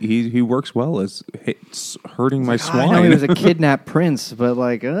works well as hurting my I swine. know he was a kidnapped prince, but,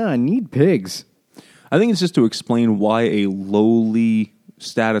 like, I need pigs. I think it's just to explain why a lowly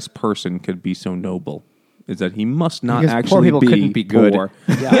status person could be so noble. Is that he must not Because poor actually people couldn't be good. poor.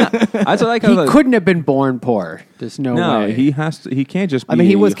 Yeah, that's what I He kind of couldn't have been born poor. There's no way. he has to. He can't just. Be I mean,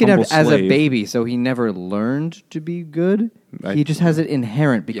 he was a kidnapped humble as a slave. baby, so he never learned to be good. He just has it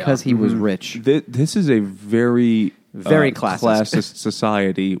inherent because he was rich. This is a very Very classist. classist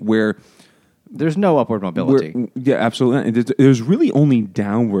society where There's no upward mobility. yeah, absolutely. And there's really only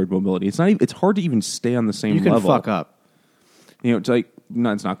downward mobility. It's not. It's hard to even stay on the same You can level. fuck up. It's like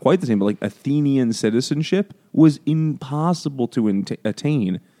it's not quite the same, but like Athenian citizenship was impossible to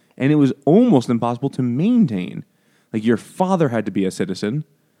attain, and it was almost impossible to maintain. Like your father had to be a citizen,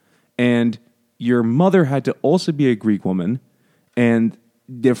 and your mother had to also be a Greek woman, and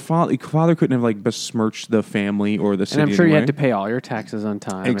their father couldn't have like besmirched the family or the city. and I'm sure you anyway. had to pay all your taxes on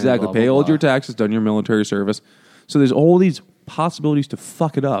time. and Exactly. blah, Pay blah, all blah. your taxes, done your military service. So there's all these possibilities to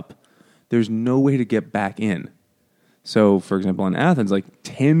fuck it up. There's no way to get back in. So, for example, in Athens, like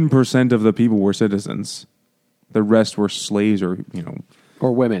 10% of the people were citizens. The rest were slaves or,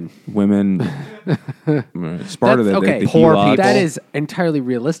 Or women. women. Sparta, That's- okay, the poor helots. people. That is entirely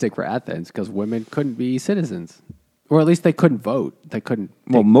realistic for Athens because women couldn't be citizens. Or at least they couldn't vote. They couldn't.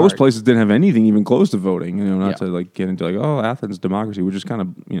 Well, take most part. places didn't have anything even close to voting. Not Yeah. to like get into like, oh, Athens democracy. We're just kind of,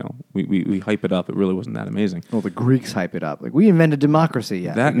 we hype it up. It really wasn't that amazing. Well, the Greeks hype it up. Like, we invented democracy,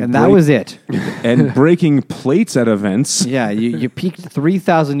 yeah. That and and that break- was it. And breaking plates at events. Yeah, you peaked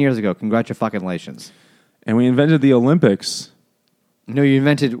 3,000 years ago. Congratulations. And we invented the Olympics. No, you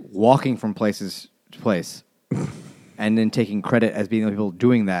invented walking from places to place and then taking credit as being the people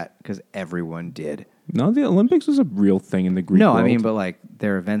doing that because everyone did. No, the Olympics was a real thing in the Greek No, world. I mean, but like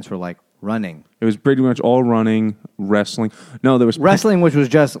their events were like running. It was pretty much all running, wrestling. No, there was Wrestling, which was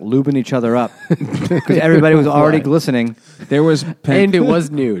just lubing each other up because everybody was already Right. glistening. There was And it was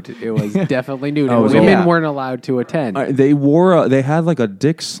nude. It was definitely nude. Oh, it And was women all- weren't allowed to attend. they had like a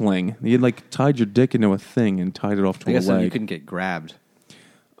dick sling. You had like tied your dick into a thing and tied it off to I a guess so leg. you couldn't get grabbed.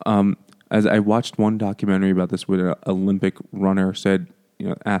 As I watched one documentary about this, where an Olympic runner said,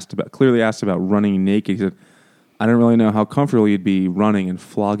 clearly asked about running naked. He said, "I don't really know how comfortable you'd be running and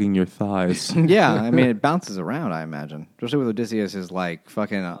flogging your thighs." Yeah, I mean, it bounces around, I imagine. Especially with Odysseus is like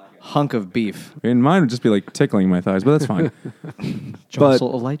fucking a hunk of beef. And mine would just be like tickling my thighs, but that's fine. A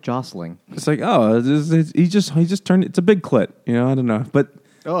light jostling. It's like, oh, he just turned. It's a big clit, I don't know,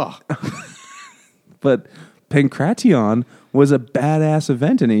 Ugh. but Pancration was a badass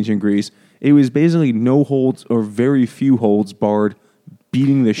event in ancient Greece. It was basically no holds or very few holds barred,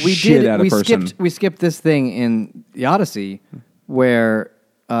 beating the shit out of a person. We skipped this thing in the Odyssey where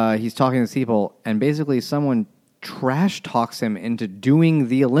he's talking to these people, and basically someone trash talks him into doing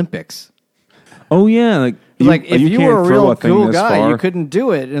the Olympics. Oh yeah, like If you can't were a throw real thing cool this guy, far. you couldn't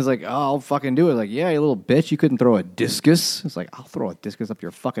do it. And it's like, oh, I'll fucking do it. Like, yeah, you little bitch, you couldn't throw a discus. It's like, I'll throw a discus up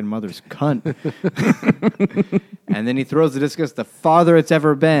your fucking mother's cunt. And then he throws the discus the farther it's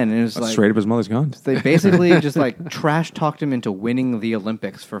ever been. And it's like, straight up his mother's gun. they basically just like trash talked him into winning the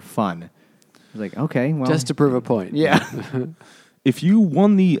Olympics for fun. It's like, okay, well, just to prove a point. yeah. If you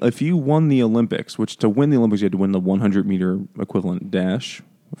won the Olympics, which to win the Olympics you had to win the 100-meter equivalent dash.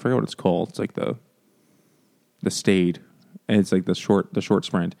 I forget what it's called. It's like the stayed, and it's like the short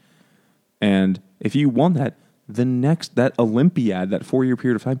sprint. And if you won that, that Olympiad, that 4-year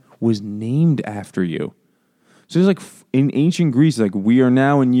period of time, was named after you. So it's like in ancient Greece, like we are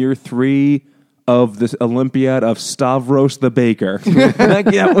now in year 3 of this Olympiad of Stavros the baker.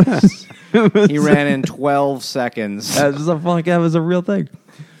 Like, yeah, it was He ran in 12 seconds. that was a real thing.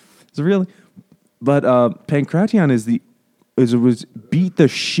 It's a real. But Pancration was beat the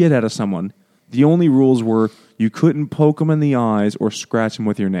shit out of someone. The only rules were You couldn't poke them in the eyes or scratch them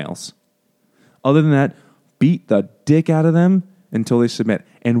with your nails. Other than that, beat the dick out of them until they submit.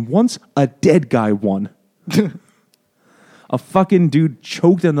 And once a dead guy won. A fucking dude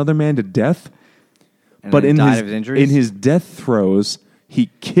choked another man to death. And But then in died his, of his injuries? in his death throes, he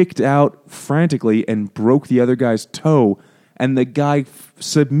kicked out frantically and broke the other guy's toe. And the guy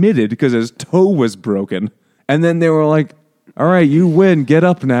submitted because his toe was broken. And then they were like, all right, you win. Get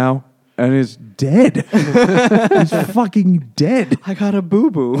up now. And he's dead. He's fucking dead. I got a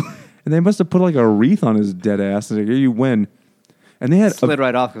boo-boo. And they must have put like a wreath on his dead ass. And like, here you win. And they had Slid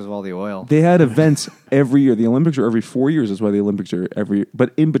right off because of all the oil. they had events every year. The Olympics are every 4 years. That's why the Olympics are every.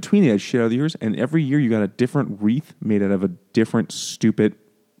 But in between, they had shit out of the years. And every year, you got a different wreath made out of a different stupid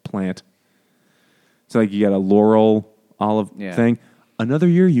plant. So like you got a laurel olive thing. Another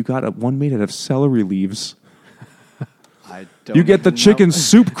year, you got one made out of celery leaves. I don't You get the even know. chicken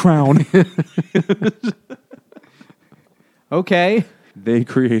soup crown. Okay. They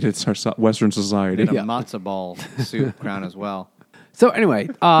created Western society. And a matzo ball soup crown as well. So anyway,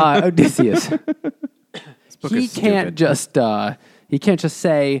 Odysseus. book he is can't stupid. he can't just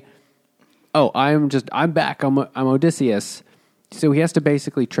say, "Oh, I'm back. I'm Odysseus." So he has to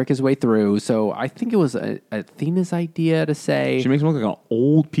basically trick his way through. So I think it was Athena's idea to say, She makes him look like an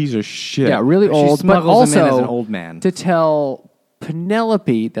old piece of shit. yeah, really She old, but smuggles him in also as an old man. to tell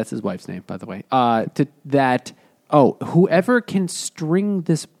Penelope, that's his wife's name, by the way, whoever can string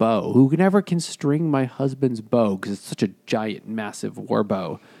this bow, whoever can string my husband's bow, because it's such a giant, massive war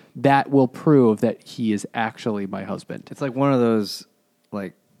bow, that will prove that he is actually my husband. It's like one of those,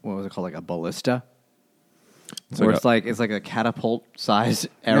 like, what was it called? Like a ballista? It's Where like it's like a catapult-sized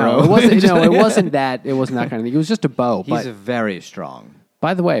arrow. No, it wasn't. No, it wasn't that. It wasn't that kind of thing. It was just a bow. He's But very strong.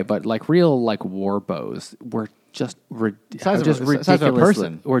 by the way, like real like war bows were just Size of a ridiculous.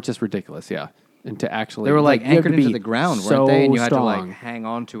 person. Or just ridiculous, yeah. And to actually, They were like you had to anchored into be the ground, so weren't they? And you had to strong. like hang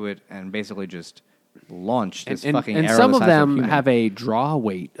on to it and basically just launch this and fucking arrow. some the of size them a human. have a draw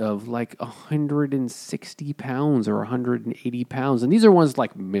weight of like 160 pounds or 180 pounds, and these are ones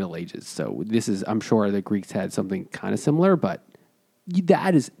like Middle Ages. So this is, I'm sure the Greeks had something kind of similar, but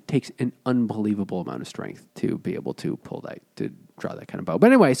takes an unbelievable amount of strength to be able to draw that kind of bow. But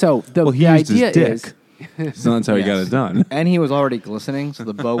anyway, so the Well, he the used his idea dick. is. So that's how he got Yes. it done. And he was already glistening, so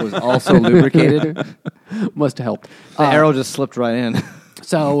the bow was also lubricated. Must have helped. The arrow just slipped right in.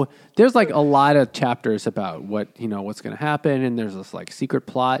 So there's like a lot of chapters about what's going to happen, and there's this like secret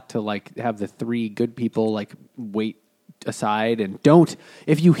plot to like have the three good people like wait aside and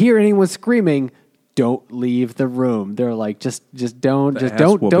if you hear anyone screaming, don't leave the room. They're like just don't ass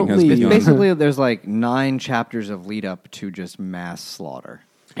whooping has leave. begun. Basically, there's like 9 chapters of lead up to just mass slaughter.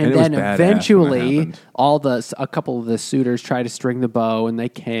 And And it was then badass when eventually, it happened. a couple of the suitors try to string the bow, and they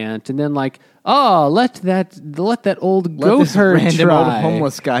can't. And then, like, let that old Let goat this herd random try. old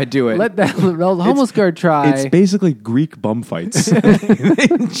homeless guy do it. Let that old homeless guard try. It's basically Greek bum fights.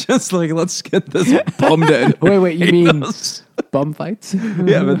 Just like, let's get this bum dead. Wait, you mean bum fights?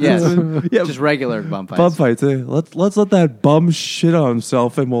 Yeah, but yes, yeah, just regular bum fights. bum fights. Let's let that bum shit on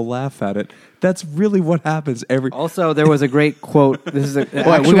himself and we'll laugh at it. That's really what happens every. Also, there was a great quote. This is Wait,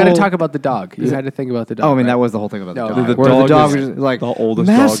 we got to talk about the dog. You had to think about the dog. Oh, I mean, right? that was the whole thing about No, the dog. the Where dog the dog is was like, the oldest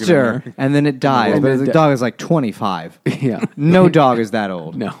dog in master, there. and then it dies. And But then the dog is like 25. yeah. No dog is that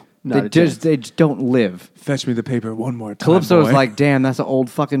old. No, not They a just, chance. they just don't live. Fetch me the paper one more time. Calypso's boy. like, damn, that's an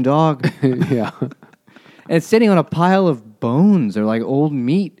old fucking dog. And yeah. it's sitting on a pile of bones or like old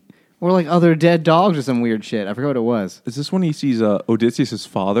meat or like other dead dogs or some weird shit. I forgot what it was. Is this when he sees Odysseus'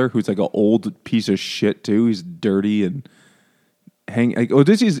 father, who's like an old piece of shit too? He's dirty and like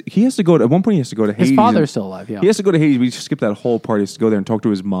Odysseus. He has to go at one point. He has to go to Hades. His father's and- still alive. Yeah. He has to go to Hades. We skipped that whole part. He has to go there and talk to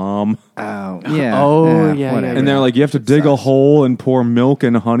his mom. Oh, yeah. Oh, yeah, whatever. And they're like, you have to dig a hole and pour milk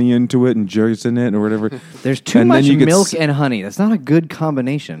and honey into it and juice in it or whatever. There's too And then much you get milk and honey. That's not a good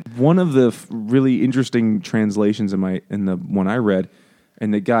combination. One of the really interesting translations in the one I read,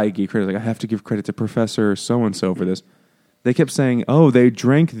 and the guy gave credit, like, I have to give credit to Professor so-and-so for this. They kept saying, oh, they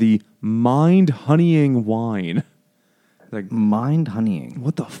drank the mind-honeying wine. Like, Mind honeying.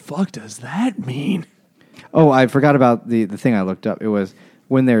 what the fuck does that mean? Oh, I forgot about the thing I looked up. It was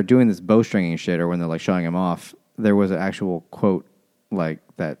when they're doing this bowstringing shit or when they're like showing him off, there was an actual quote like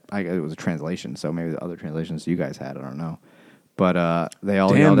that. It was a translation, so maybe the other translations you guys had, I don't know. But they all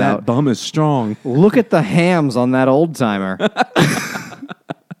Damn, yelled that out, bum is strong. look at the hams on that old timer.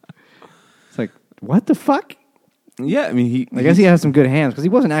 It's like, what the fuck? Yeah, I mean, I guess he has some good hams because he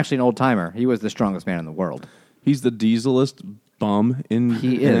wasn't actually an old timer. He was the strongest man in the world. he's the dieselest bum in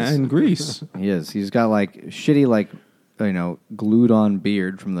He is. in Greece. He is. He's got like shitty like glued on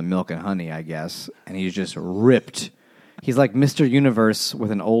beard from the milk and honey, I guess, and he's just ripped. He's like Mr. Universe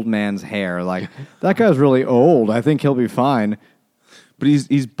with an old man's hair. Like, that guy's really old. I think he'll be fine. But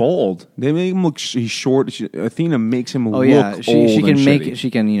he's bald. They make him look. He's short. Athena makes him look old. She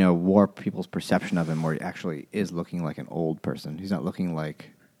can warp people's perception of him, where he actually is looking like an old person. He's not looking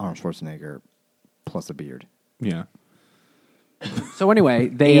like Arnold Schwarzenegger plus a beard. Yeah. So anyway,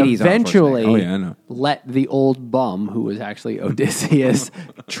 they 80s eventually I know. let the old bum, who was actually Odysseus,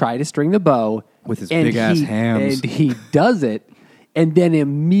 try to string the bow With his and big-ass hams. And he does it, and then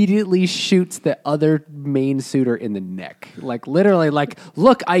immediately shoots the other main suitor in the neck. Like, literally, like,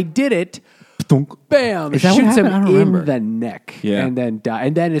 look, I did it. Bam! Is that what Shoots him happened? I don't in remember. the neck. Yeah. And then die.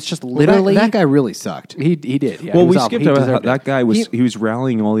 And then it's just literally... that guy really sucked. He did, yeah. Well, He was we out- skipped he over deserved that it. guy he was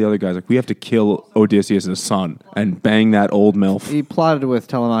rallying all the other guys. Like, we have to kill Odysseus' son and bang that old MILF. He plotted with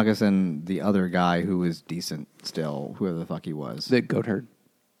Telemachus and the other guy who was decent still, whoever the fuck he was. The goat herd.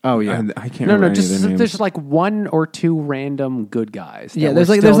 Oh, yeah. I can't No, remember any just of their names. there's like one or two random good guys. Yeah, that there's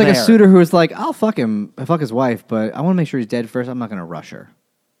were like still a there. suitor who was like, I'll fuck him, I fuck his wife, but I want to make sure he's dead first. I'm not going to rush her.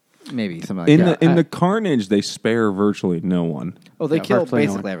 Maybe something like that. In the carnage, they spare virtually no one. Oh, they Yeah, kill virtually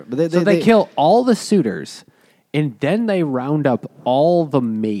no basically one. everyone. But So they kill all the suitors, and then they round up all the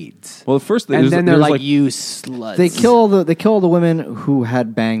maids. Well, at first, And then they're there's like, "You sluts!" They kill the women who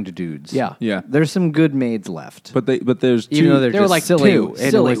had banged dudes. Yeah. Yeah. There's some good maids left. but there's Even two. though they're There were just like silly, two, and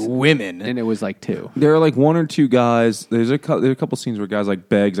it silly was- women. and it was like two. There are like one or two guys. There's a couple scenes where guys like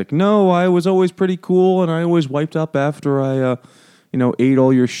begs, like, "No, I was always pretty cool, and I always wiped up after I, ate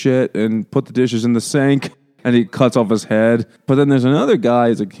all your shit and put the dishes in the sink." And he cuts off his head. But then there's another guy.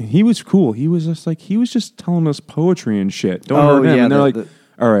 He's like, he was cool. He was just telling us poetry and shit. Don't hurt him. yeah, And they're like,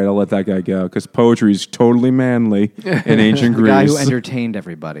 all right, I'll let that guy go because poetry is totally manly in ancient the Greece. guy who entertained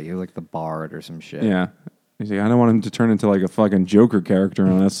everybody, he was like the bard or some shit. Yeah. He's like, I don't want him to turn into like a fucking Joker character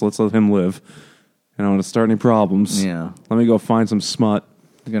on us. Let's let him live. I don't want to start any problems. Yeah. Let me go find some smut.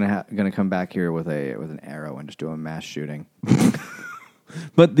 He's gonna come back here with an arrow and just do a mass shooting.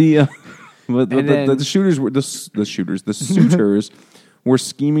 But the then- shooters were the suitors were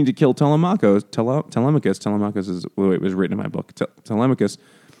scheming to kill Telemachus. Telemachus is the way it was written in my book. Telemachus,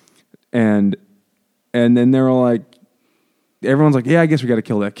 and then they were like, everyone's like, yeah, I guess we got to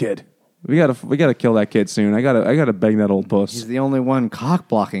kill that kid. We got to kill that kid soon. I gotta bang that old puss. He's the only one cock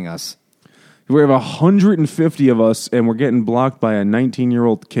blocking us. We have 150 of us, and we're getting blocked by a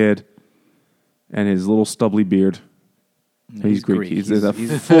 19-year-old kid and his little stubbly beard. He's Greek. He's a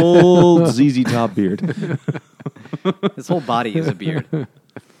full ZZ Top beard. His whole body is a beard.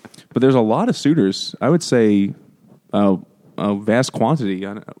 But there's a lot of suitors. I would say a vast quantity.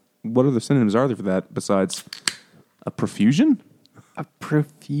 What other synonyms are there for that besides a profusion? A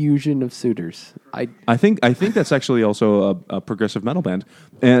profusion of suitors. I think that's actually also a progressive metal band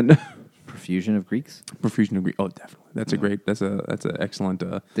and Profusion of Greeks. profusion of Greek. Oh, definitely. That's a great. That's an excellent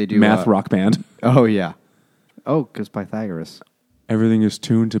They do, math rock band. Oh yeah. Oh, because Pythagoras. Everything is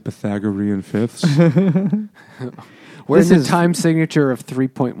tuned to Pythagorean fifths. We're This in the is- time signature of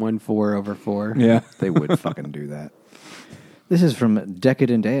 3.14 over 4. Yeah. They would fucking do that. This is from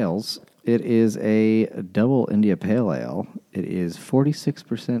Decadent Ales. It is a double India Pale Ale. It is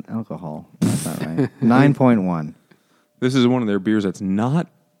 46% alcohol. That's not right. 9.1. This is one of their beers that's not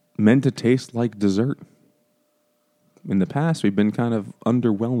meant to taste like dessert. In the past, we've been kind of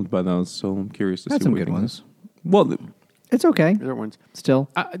underwhelmed by those, so I'm curious to Had see some what we good think of ones. this. Well, It's okay. Other ones. Still,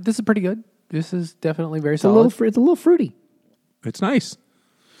 This is pretty good. This is definitely very it's solid. it's a little fruity. it's nice.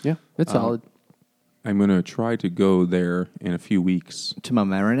 Yeah, it's solid. I'm going to try to go there in a few weeks. To my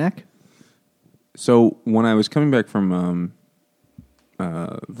Marinac. So when I was coming back from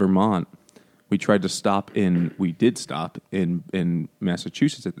Vermont, we did stop in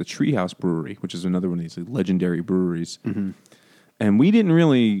Massachusetts at the Treehouse Brewery, which is another one of these legendary breweries. Mm-hmm. And we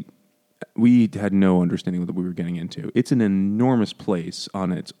had no understanding of what we were getting into. It's an enormous place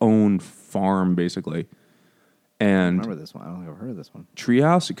on its own farm, basically. I And remember this one. I don't think I've heard of this one.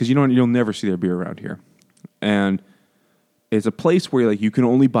 Treehouse, because you'll never see their beer around here, and it's a place where like you can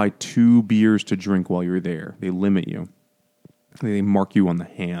only buy 2 beers to drink while you're there. They limit you. They mark you on the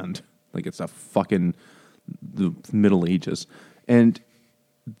hand like it's the Middle Ages. And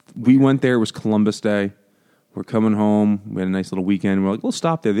we went there. It was Columbus Day. We're coming home. We had a nice little weekend. We're like, we'll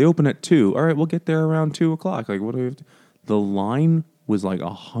stop there. They open at 2. All right, we'll get there around 2:00. Like, what do we have to? The line was like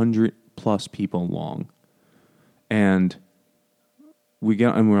 100+ people long. And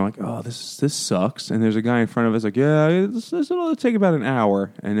we're like, oh, this sucks. And there's a guy in front of us like, yeah, it'll take about an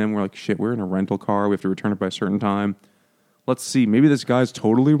hour. And then we're like, shit, we're in a rental car. We have to return it by a certain time. Let's see. Maybe this guy's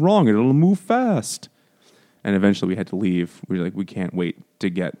totally wrong and it'll move fast. And eventually we had to leave. We were like, we can't wait to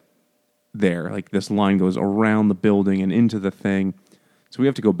get there. Like, this line goes around the building and into the thing. So we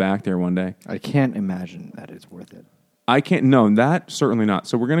have to go back there one day. I can't imagine that it's worth it. I can't, no, that certainly not.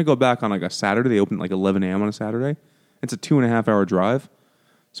 So we're going to go back on like a Saturday. They open at like 11 a.m. on a Saturday. It's a 2.5 hour drive.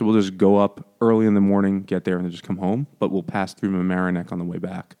 So we'll just go up early in the morning, get there, and then just come home. But we'll pass through Mamaroneck on the way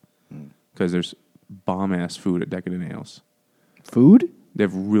back. Because there's bomb-ass food at Decadent Ales. Food? They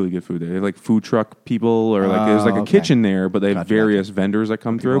have really good food there. They have like food truck people, or like there's like a kitchen there, but they have various vendors that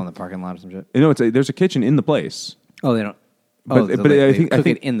come People through. in the parking lot or some shit? You know, there's a kitchen in the place. Oh, they don't. But- so but they, I they think- I cook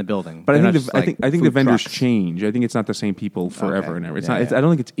think- it in the building. But They're I not think just, I think the food vendors trucks. change. I think it's not the same people forever Okay. and ever. It's Yeah, not. It's, yeah. I don't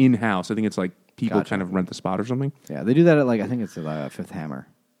think it's in house. I think it's like people Gotcha. kind of rent the spot or something. Yeah, they do that at I think it's Fifth Hammer.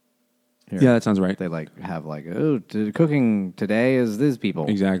 Here. Yeah, that sounds right. They have cooking today is these people.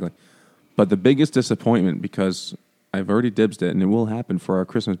 Exactly. But the biggest disappointment, because I've already dibsed it, and it will happen for our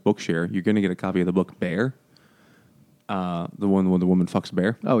Christmas book share. You're going to get a copy of the book Bear, the one where the woman fucks a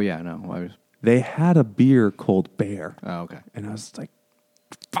bear. Oh yeah, no. They had a beer called Bear. Oh okay. And I was like,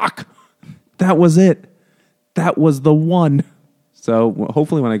 fuck, that was it. That was the one. So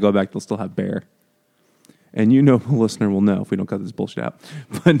hopefully when I go back, they'll still have Bear. And you know, the listener will know if we don't cut this bullshit out.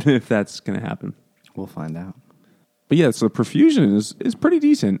 But if that's going to happen. We'll find out. But yeah, so Profusion is pretty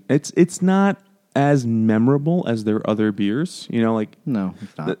decent. It's not as memorable as their other beers. You know, like No,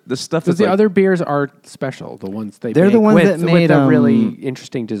 it's not. the stuff Because that's the other beers are special. The ones They're make the ones with, that with made, the really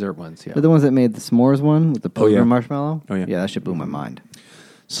interesting dessert ones. Yeah. They're the ones that made the s'mores one with the poker yeah. marshmallow. Oh, yeah. Yeah, that shit blew my mind.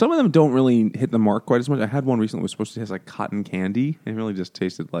 some of them don't really hit the mark quite as much. I had one recently that was supposed to taste like cotton candy, and it really just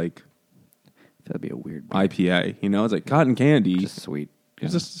tasted like That'd be a weird beer. IPA. You know, it's like cotton candy. Just sweet.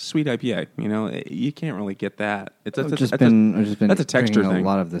 It's just sweet IPA. You know, you can't really get that. I've just been that's a texture drinking thing. a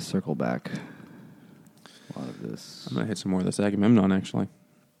lot of this Circle Back. A lot of this. I'm gonna hit some more of this Agamemnon. Actually,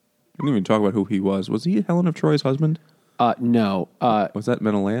 I didn't even talk about who he was. Was he Helen of Troy's husband? No. Was that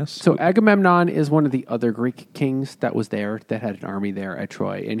Menelaus? So Agamemnon is one of the other Greek kings that was there, that had an army there at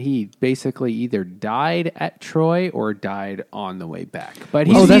Troy. And he basically either died at Troy or died on the way back. But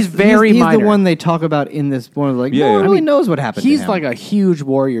he's very he's minor. the one they talk about in this one. Like, Yeah, no one yeah. really knows what happened He's to him. like a huge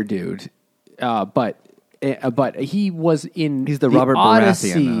warrior dude. But he was in He's the Robert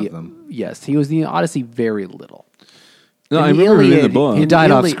Odyssey. Baratheon of them. Yes, he was in the Odyssey very little. No, In I the remember him in the Iliad- book. He in died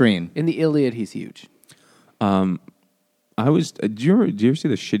the off Iliad- screen. In the Iliad, he's huge. I was. Do you ever see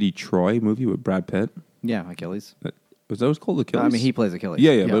the shitty Troy movie with Brad Pitt? Yeah, Achilles. That was called Achilles. I mean, he plays Achilles.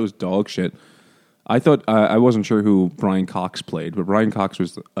 Yeah, but it was dog shit. I thought I wasn't sure who Brian Cox played, but Brian Cox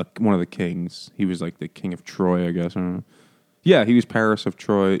was one of the kings. He was like the king of Troy, I guess. I don't know. Yeah, he was Paris of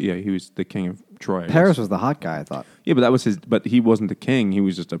Troy. Yeah, he was the king of Troy. I Paris guess. was the hot guy, I thought. Yeah, but that was his. But he wasn't the king. He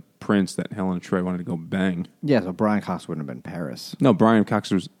was just a prince that Helen of Troy wanted to go bang. Yeah, so Brian Cox wouldn't have been Paris. No, Brian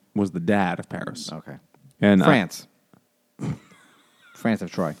Cox was the dad of Paris. Okay. And France. France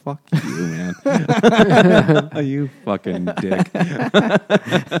of Troy. Fuck you, man. You fucking dick.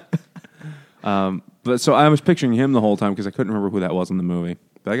 But so I was picturing him the whole time because I couldn't remember who that was in the movie.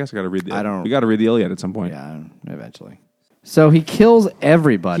 But I guess I got to read the. We got to read the Iliad at some point. Yeah, eventually. So he kills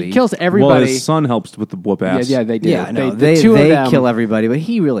everybody. He kills Well, everybody. his son helps with the whoop ass. Yeah, they do. Yeah, no, the two they of them, kill everybody, but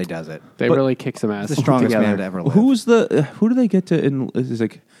he really does it. They really kick some ass. He's the strongest together. man to ever live. Who do they get to? It's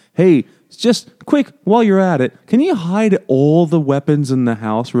like, hey, just quick while you're at it, can you hide all the weapons in the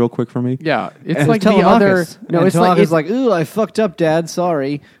house real quick for me? Yeah, it's And like the Telemachus. other. No, And it's Telemachus like is like, ooh, I fucked up, Dad.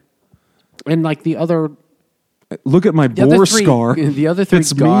 Sorry. and like the other. Look at my The other boar three, scar. The other three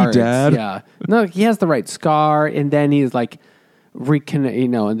It's guards. me, Dad. Yeah, no, he has the right scar, and then he's like,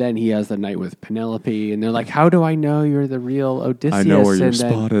 and then he has the night with Penelope, and they're like, "How do I know you're the real Odysseus?" I know where your and then,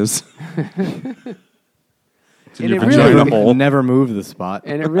 spot is. It's in And your it really- vagina hole. Never move the spot.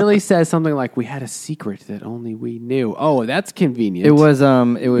 And it really says something like, "We had a secret that only we knew." Oh, that's convenient. It was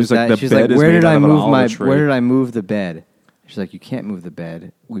like that the she's bed like, is where made did out I of an move olive my tree. where did I move the bed? She's like, you can't move the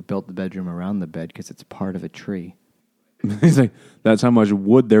bed. We built the bedroom around the bed because it's part of a tree. He's like, that's how much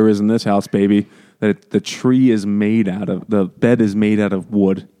wood there is in this house, baby. That the tree is made out of, the bed is made out of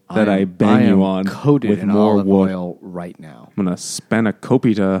wood that I bang you on coated with in more olive wood. oil right now. I'm gonna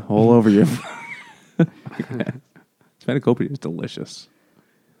spanakopita all over you. Spanakopita is delicious.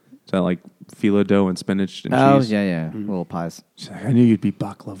 Is that like phyllo dough and spinach and Oh cheese? yeah, little pies. She's like, I knew you'd be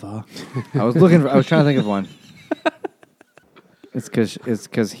baklava. I was trying to think of one. It's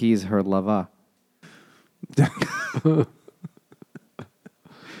because he's her lava.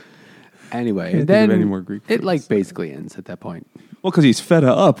 anyway. Can't And think of then any more Greek it foods. like basically ends at that point. Well, because he's fed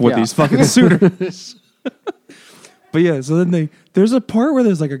up with Yeah. these fucking suitors. But yeah, so then there's a part where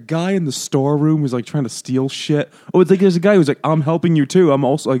there's like a guy in the storeroom who's like trying to steal shit. Oh, it's like there's a guy who's like, I'm helping you too. I'm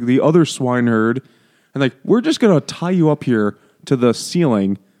also like the other swineherd and like, we're just going to tie you up here to the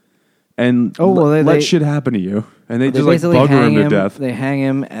ceiling and let shit happen to you. And they just like bugger him to death. They hang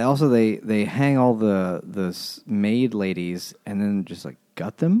him, and also they hang all the maid ladies, and then just like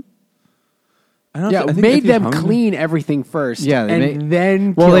gut them. I think made them clean everything first. Yeah, then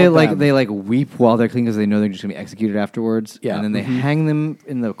they weep while they're clean because they know they're just gonna be executed afterwards. Yeah, and then they hang them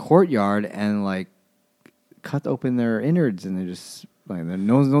in the courtyard and like cut open their innards, and they just like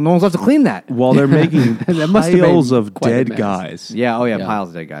no one's left to clean that while they're making piles of dead guys. Yeah, piles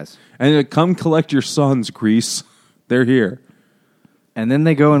of dead guys. And come collect your sons, Grease. They're here. And then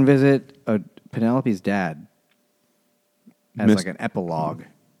they go and visit Penelope's dad as like an epilogue.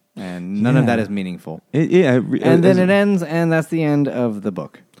 And none of that is meaningful. And then it ends, and that's the end of the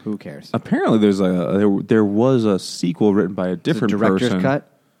book. Who cares? Apparently, there was a sequel written by a different director's person.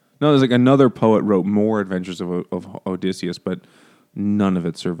 cut? No, there's like another poet wrote more adventures of Odysseus, but none of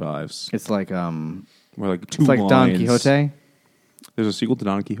it survives. It's like it's like Don Quixote. There's a sequel to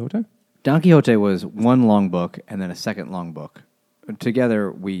Don Quixote? Don Quixote was one long book and then a second long book.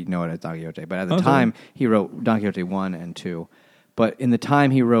 Together, we know it as Don Quixote. But at the time, he wrote Don Quixote 1 and 2. But in the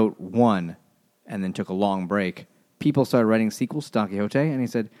time he wrote 1 and then took a long break, people started writing sequels to Don Quixote, and he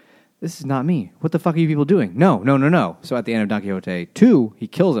said, this is not me. What the fuck are you people doing? No. So at the end of Don Quixote 2, he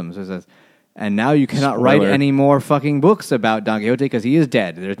kills him. So he says, and now you cannot write any more fucking books about Don Quixote because he is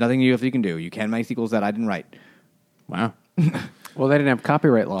dead. There's nothing you can do. You can't make sequels that I didn't write. Wow. Well, they didn't have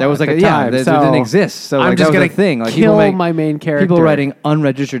copyright law. That was like at the time, it didn't exist. So I'm just going to thing. Like, kill my main character. People writing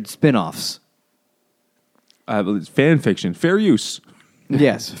unregistered spin-offs. Fan fiction, fair use.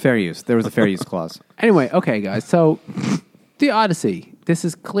 Yes, fair use. There was a fair use clause. Anyway, okay, guys. So, the Odyssey. This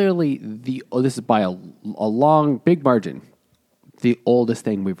is clearly this is by a long, big margin, the oldest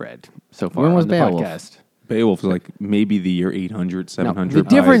thing we've read so far on the podcast. Beowulf is like maybe the year 800, 700. No, the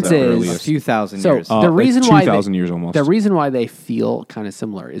difference is a few thousand years. So the reason why 2,000 years almost. The reason why they feel kind of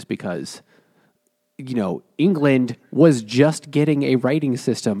similar is because England was just getting a writing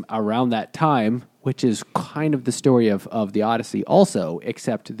system around that time, which is kind of the story of the Odyssey also,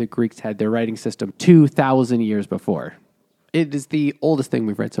 except the Greeks had their writing system 2,000 years before. It is the oldest thing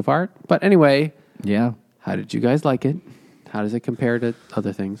we've read so far. But anyway, how did you guys like it? How does it compare to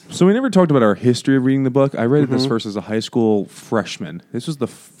other things? So we never talked about our history of reading the book. I read this first as a high school freshman. This was the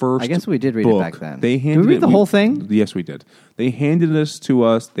first. I guess we did read book. it back then. Did we read the whole thing? Yes, we did. They handed this to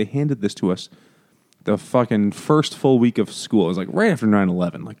us. The fucking first full week of school. It was like right after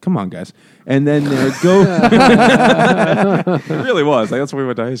 9/11. Like, come on, guys. And then they would go. It really was. Like, that's when we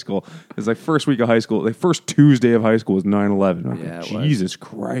went to high school. It was like first week of high school. Like first Tuesday of high school was 9/11. Like, Jesus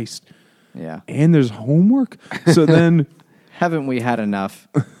Christ. Yeah. And there's homework. So then. Haven't we had enough?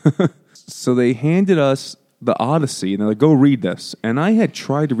 So they handed us the Odyssey, and they're like, go read this. And I had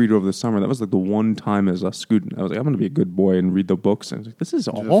tried to read it over the summer. That was like the one time as a student. I was like, I'm going to be a good boy and read the books. And I was like, this is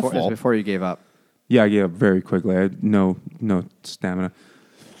awful. Before you gave up. Yeah, I gave up very quickly. I had no stamina.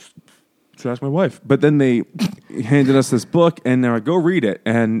 Should ask my wife. But then they handed us this book, and they're like, go read it.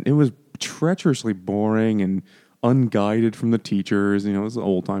 And it was treacherously boring and unguided from the teachers. It was the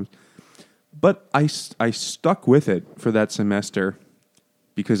old times. But I stuck with it for that semester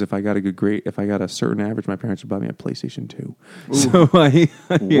because if I got a good grade, if I got a certain average, my parents would buy me a PlayStation 2. Ooh. So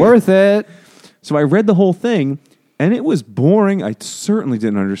worth it. So I read the whole thing, and it was boring. I certainly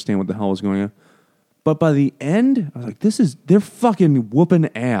didn't understand what the hell was going on. But by the end, I was like, they're fucking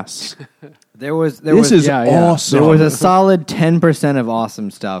whooping ass. This is awesome. There was a solid 10% of awesome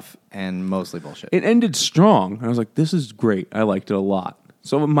stuff and mostly bullshit. It ended strong. I was like, this is great. I liked it a lot.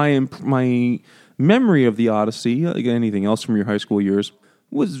 So my memory of the Odyssey, like anything else from your high school years,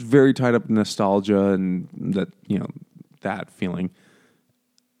 was very tied up in nostalgia and that that feeling.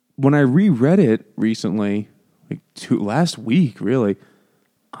 When I reread it recently, like last week, really,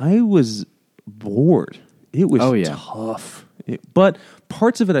 I was bored. It was tough. But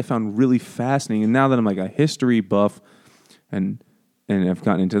parts of it I found really fascinating. And now that I'm like a history buff and I've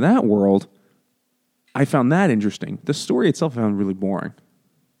gotten into that world, I found that interesting. The story itself I found really boring.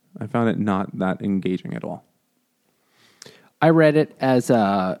 I found it not that engaging at all. I read it as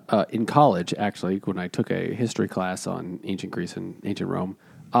in college, actually, when I took a history class on ancient Greece and ancient Rome.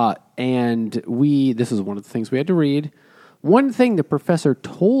 And this is one of the things we had to read. One thing the professor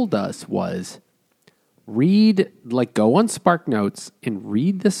told us was go on Spark Notes and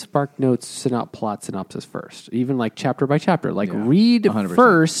read the Spark Notes plot synopsis first, even like chapter by chapter. Read 100%.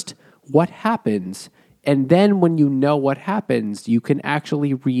 First what happens. And then when you know what happens, you can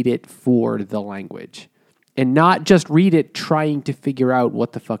actually read it for the language. And not just read it trying to figure out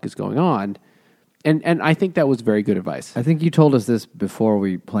what the fuck is going on. And I think that was very good advice. I think you told us this before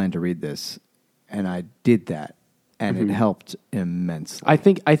we planned to read this. and I did that, and it helped immensely. I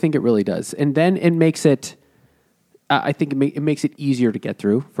think it really does, and then it makes it. I think it makes it easier to get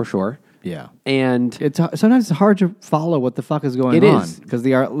through for sure. Yeah, and sometimes it's hard to follow what the fuck is going on because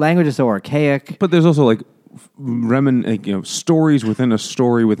the language is so archaic. But there's also like stories within a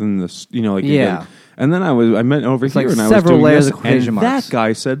story within this, and then I met over here and I was doing layers this, of quotation and marks. that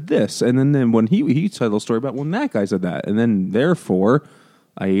guy said this, and then when he told a story about when that guy said that, and then therefore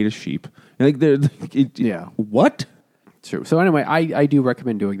I ate a sheep. What? True. So anyway, I do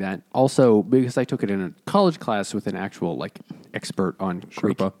recommend doing that. Also, because I took it in a college class with an actual expert on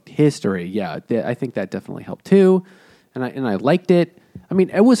Greek history. Yeah, I think that definitely helped too, and I liked it. I mean,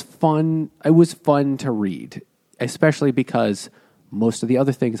 it was fun. It was fun to read, especially because most of the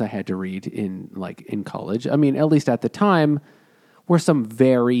other things I had to read in college, I mean, at least at the time, were some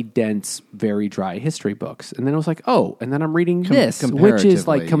very dense, very dry history books. And then I was like, oh, and then I'm reading this, which is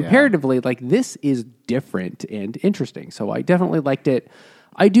comparatively, this is different and interesting. So I definitely liked it.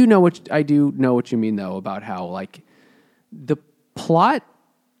 I do know what you mean though about how the plot,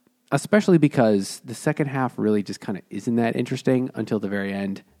 especially because the second half really just kind of isn't that interesting until the very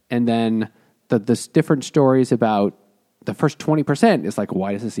end. And then the different stories about the first 20% is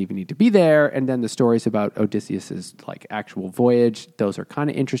why does this even need to be there? And then the stories about Odysseus's actual voyage, those are kind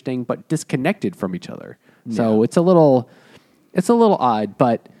of interesting, but disconnected from each other. Yeah. So it's a little odd,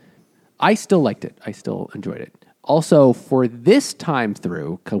 but I still liked it. I still enjoyed it. Also, for this time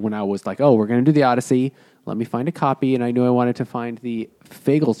through, when I was we're going to do the Odyssey, let me find a copy, and I knew I wanted to find the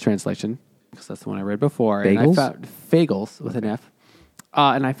Fagles translation, because that's the one I read before. Fagles? And I found Fagles with an F.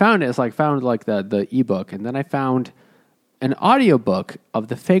 And I found it. It's found the ebook, and then I found an audiobook of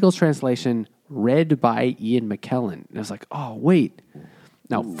the Fagles translation read by Ian McKellen. And I was like, oh, wait.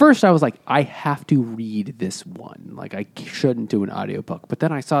 Now, first I was like, I have to read this one. I shouldn't do an audiobook. But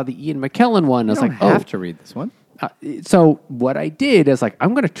then I saw the Ian McKellen one. I was like, I have to read this one. So what I did is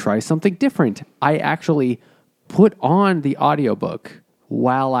I'm going to try something different. I actually put on the audiobook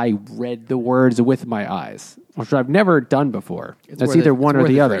while I read the words with my eyes, which I've never done before. That's either one or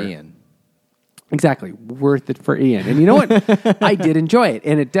the other. Ian. Exactly. Worth it for Ian. And you know what? I did enjoy it.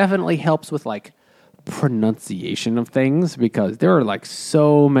 And it definitely helps with pronunciation of things, because there are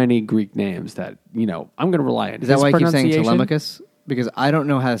so many Greek names that, I'm going to rely on. Is that why you keep saying Telemachus? Because I don't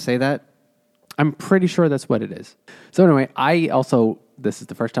know how to say that. I'm pretty sure that's what it is. So anyway, this is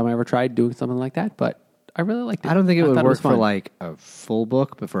the first time I ever tried doing something like that, but I really liked it. I don't think it would work for a full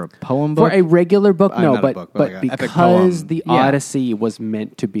book, but for a poem book? For a regular book, no. Not a But, book, but like because the Odyssey was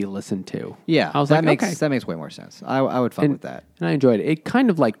meant to be listened to. Yeah, I was that okay. That makes way more sense. I would fuck with that. And I enjoyed it. It kind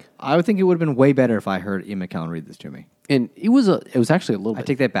of I would think it would have been way better if I heard Ian McKellen read this to me. And it was actually a little bit. I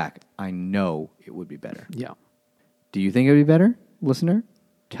take that back. I know it would be better. Yeah. Do you think it would be better, listener?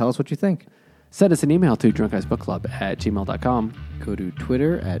 Tell us what you think. Send us an email to drunkguysbookclub@gmail.com. Go to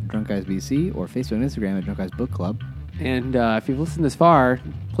Twitter @drunkguysbc or Facebook and Instagram @drunkguysbookclub. And if you've listened this far,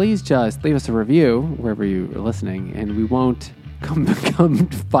 please just leave us a review wherever you are listening, and we won't come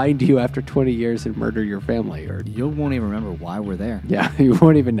find you after 20 years and murder your family. Or you won't even remember why we're there. Yeah, you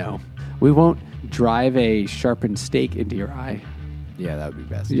won't even know. We won't drive a sharpened stake into your eye. Yeah, that would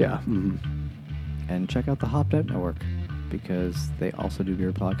be best. Yeah. Mm-hmm. And check out the Hopped Out Network, because they also do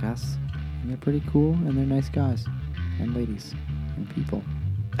beer podcasts. And they're pretty cool, and they're nice guys and ladies and people.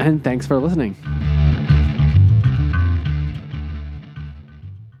 And thanks for listening.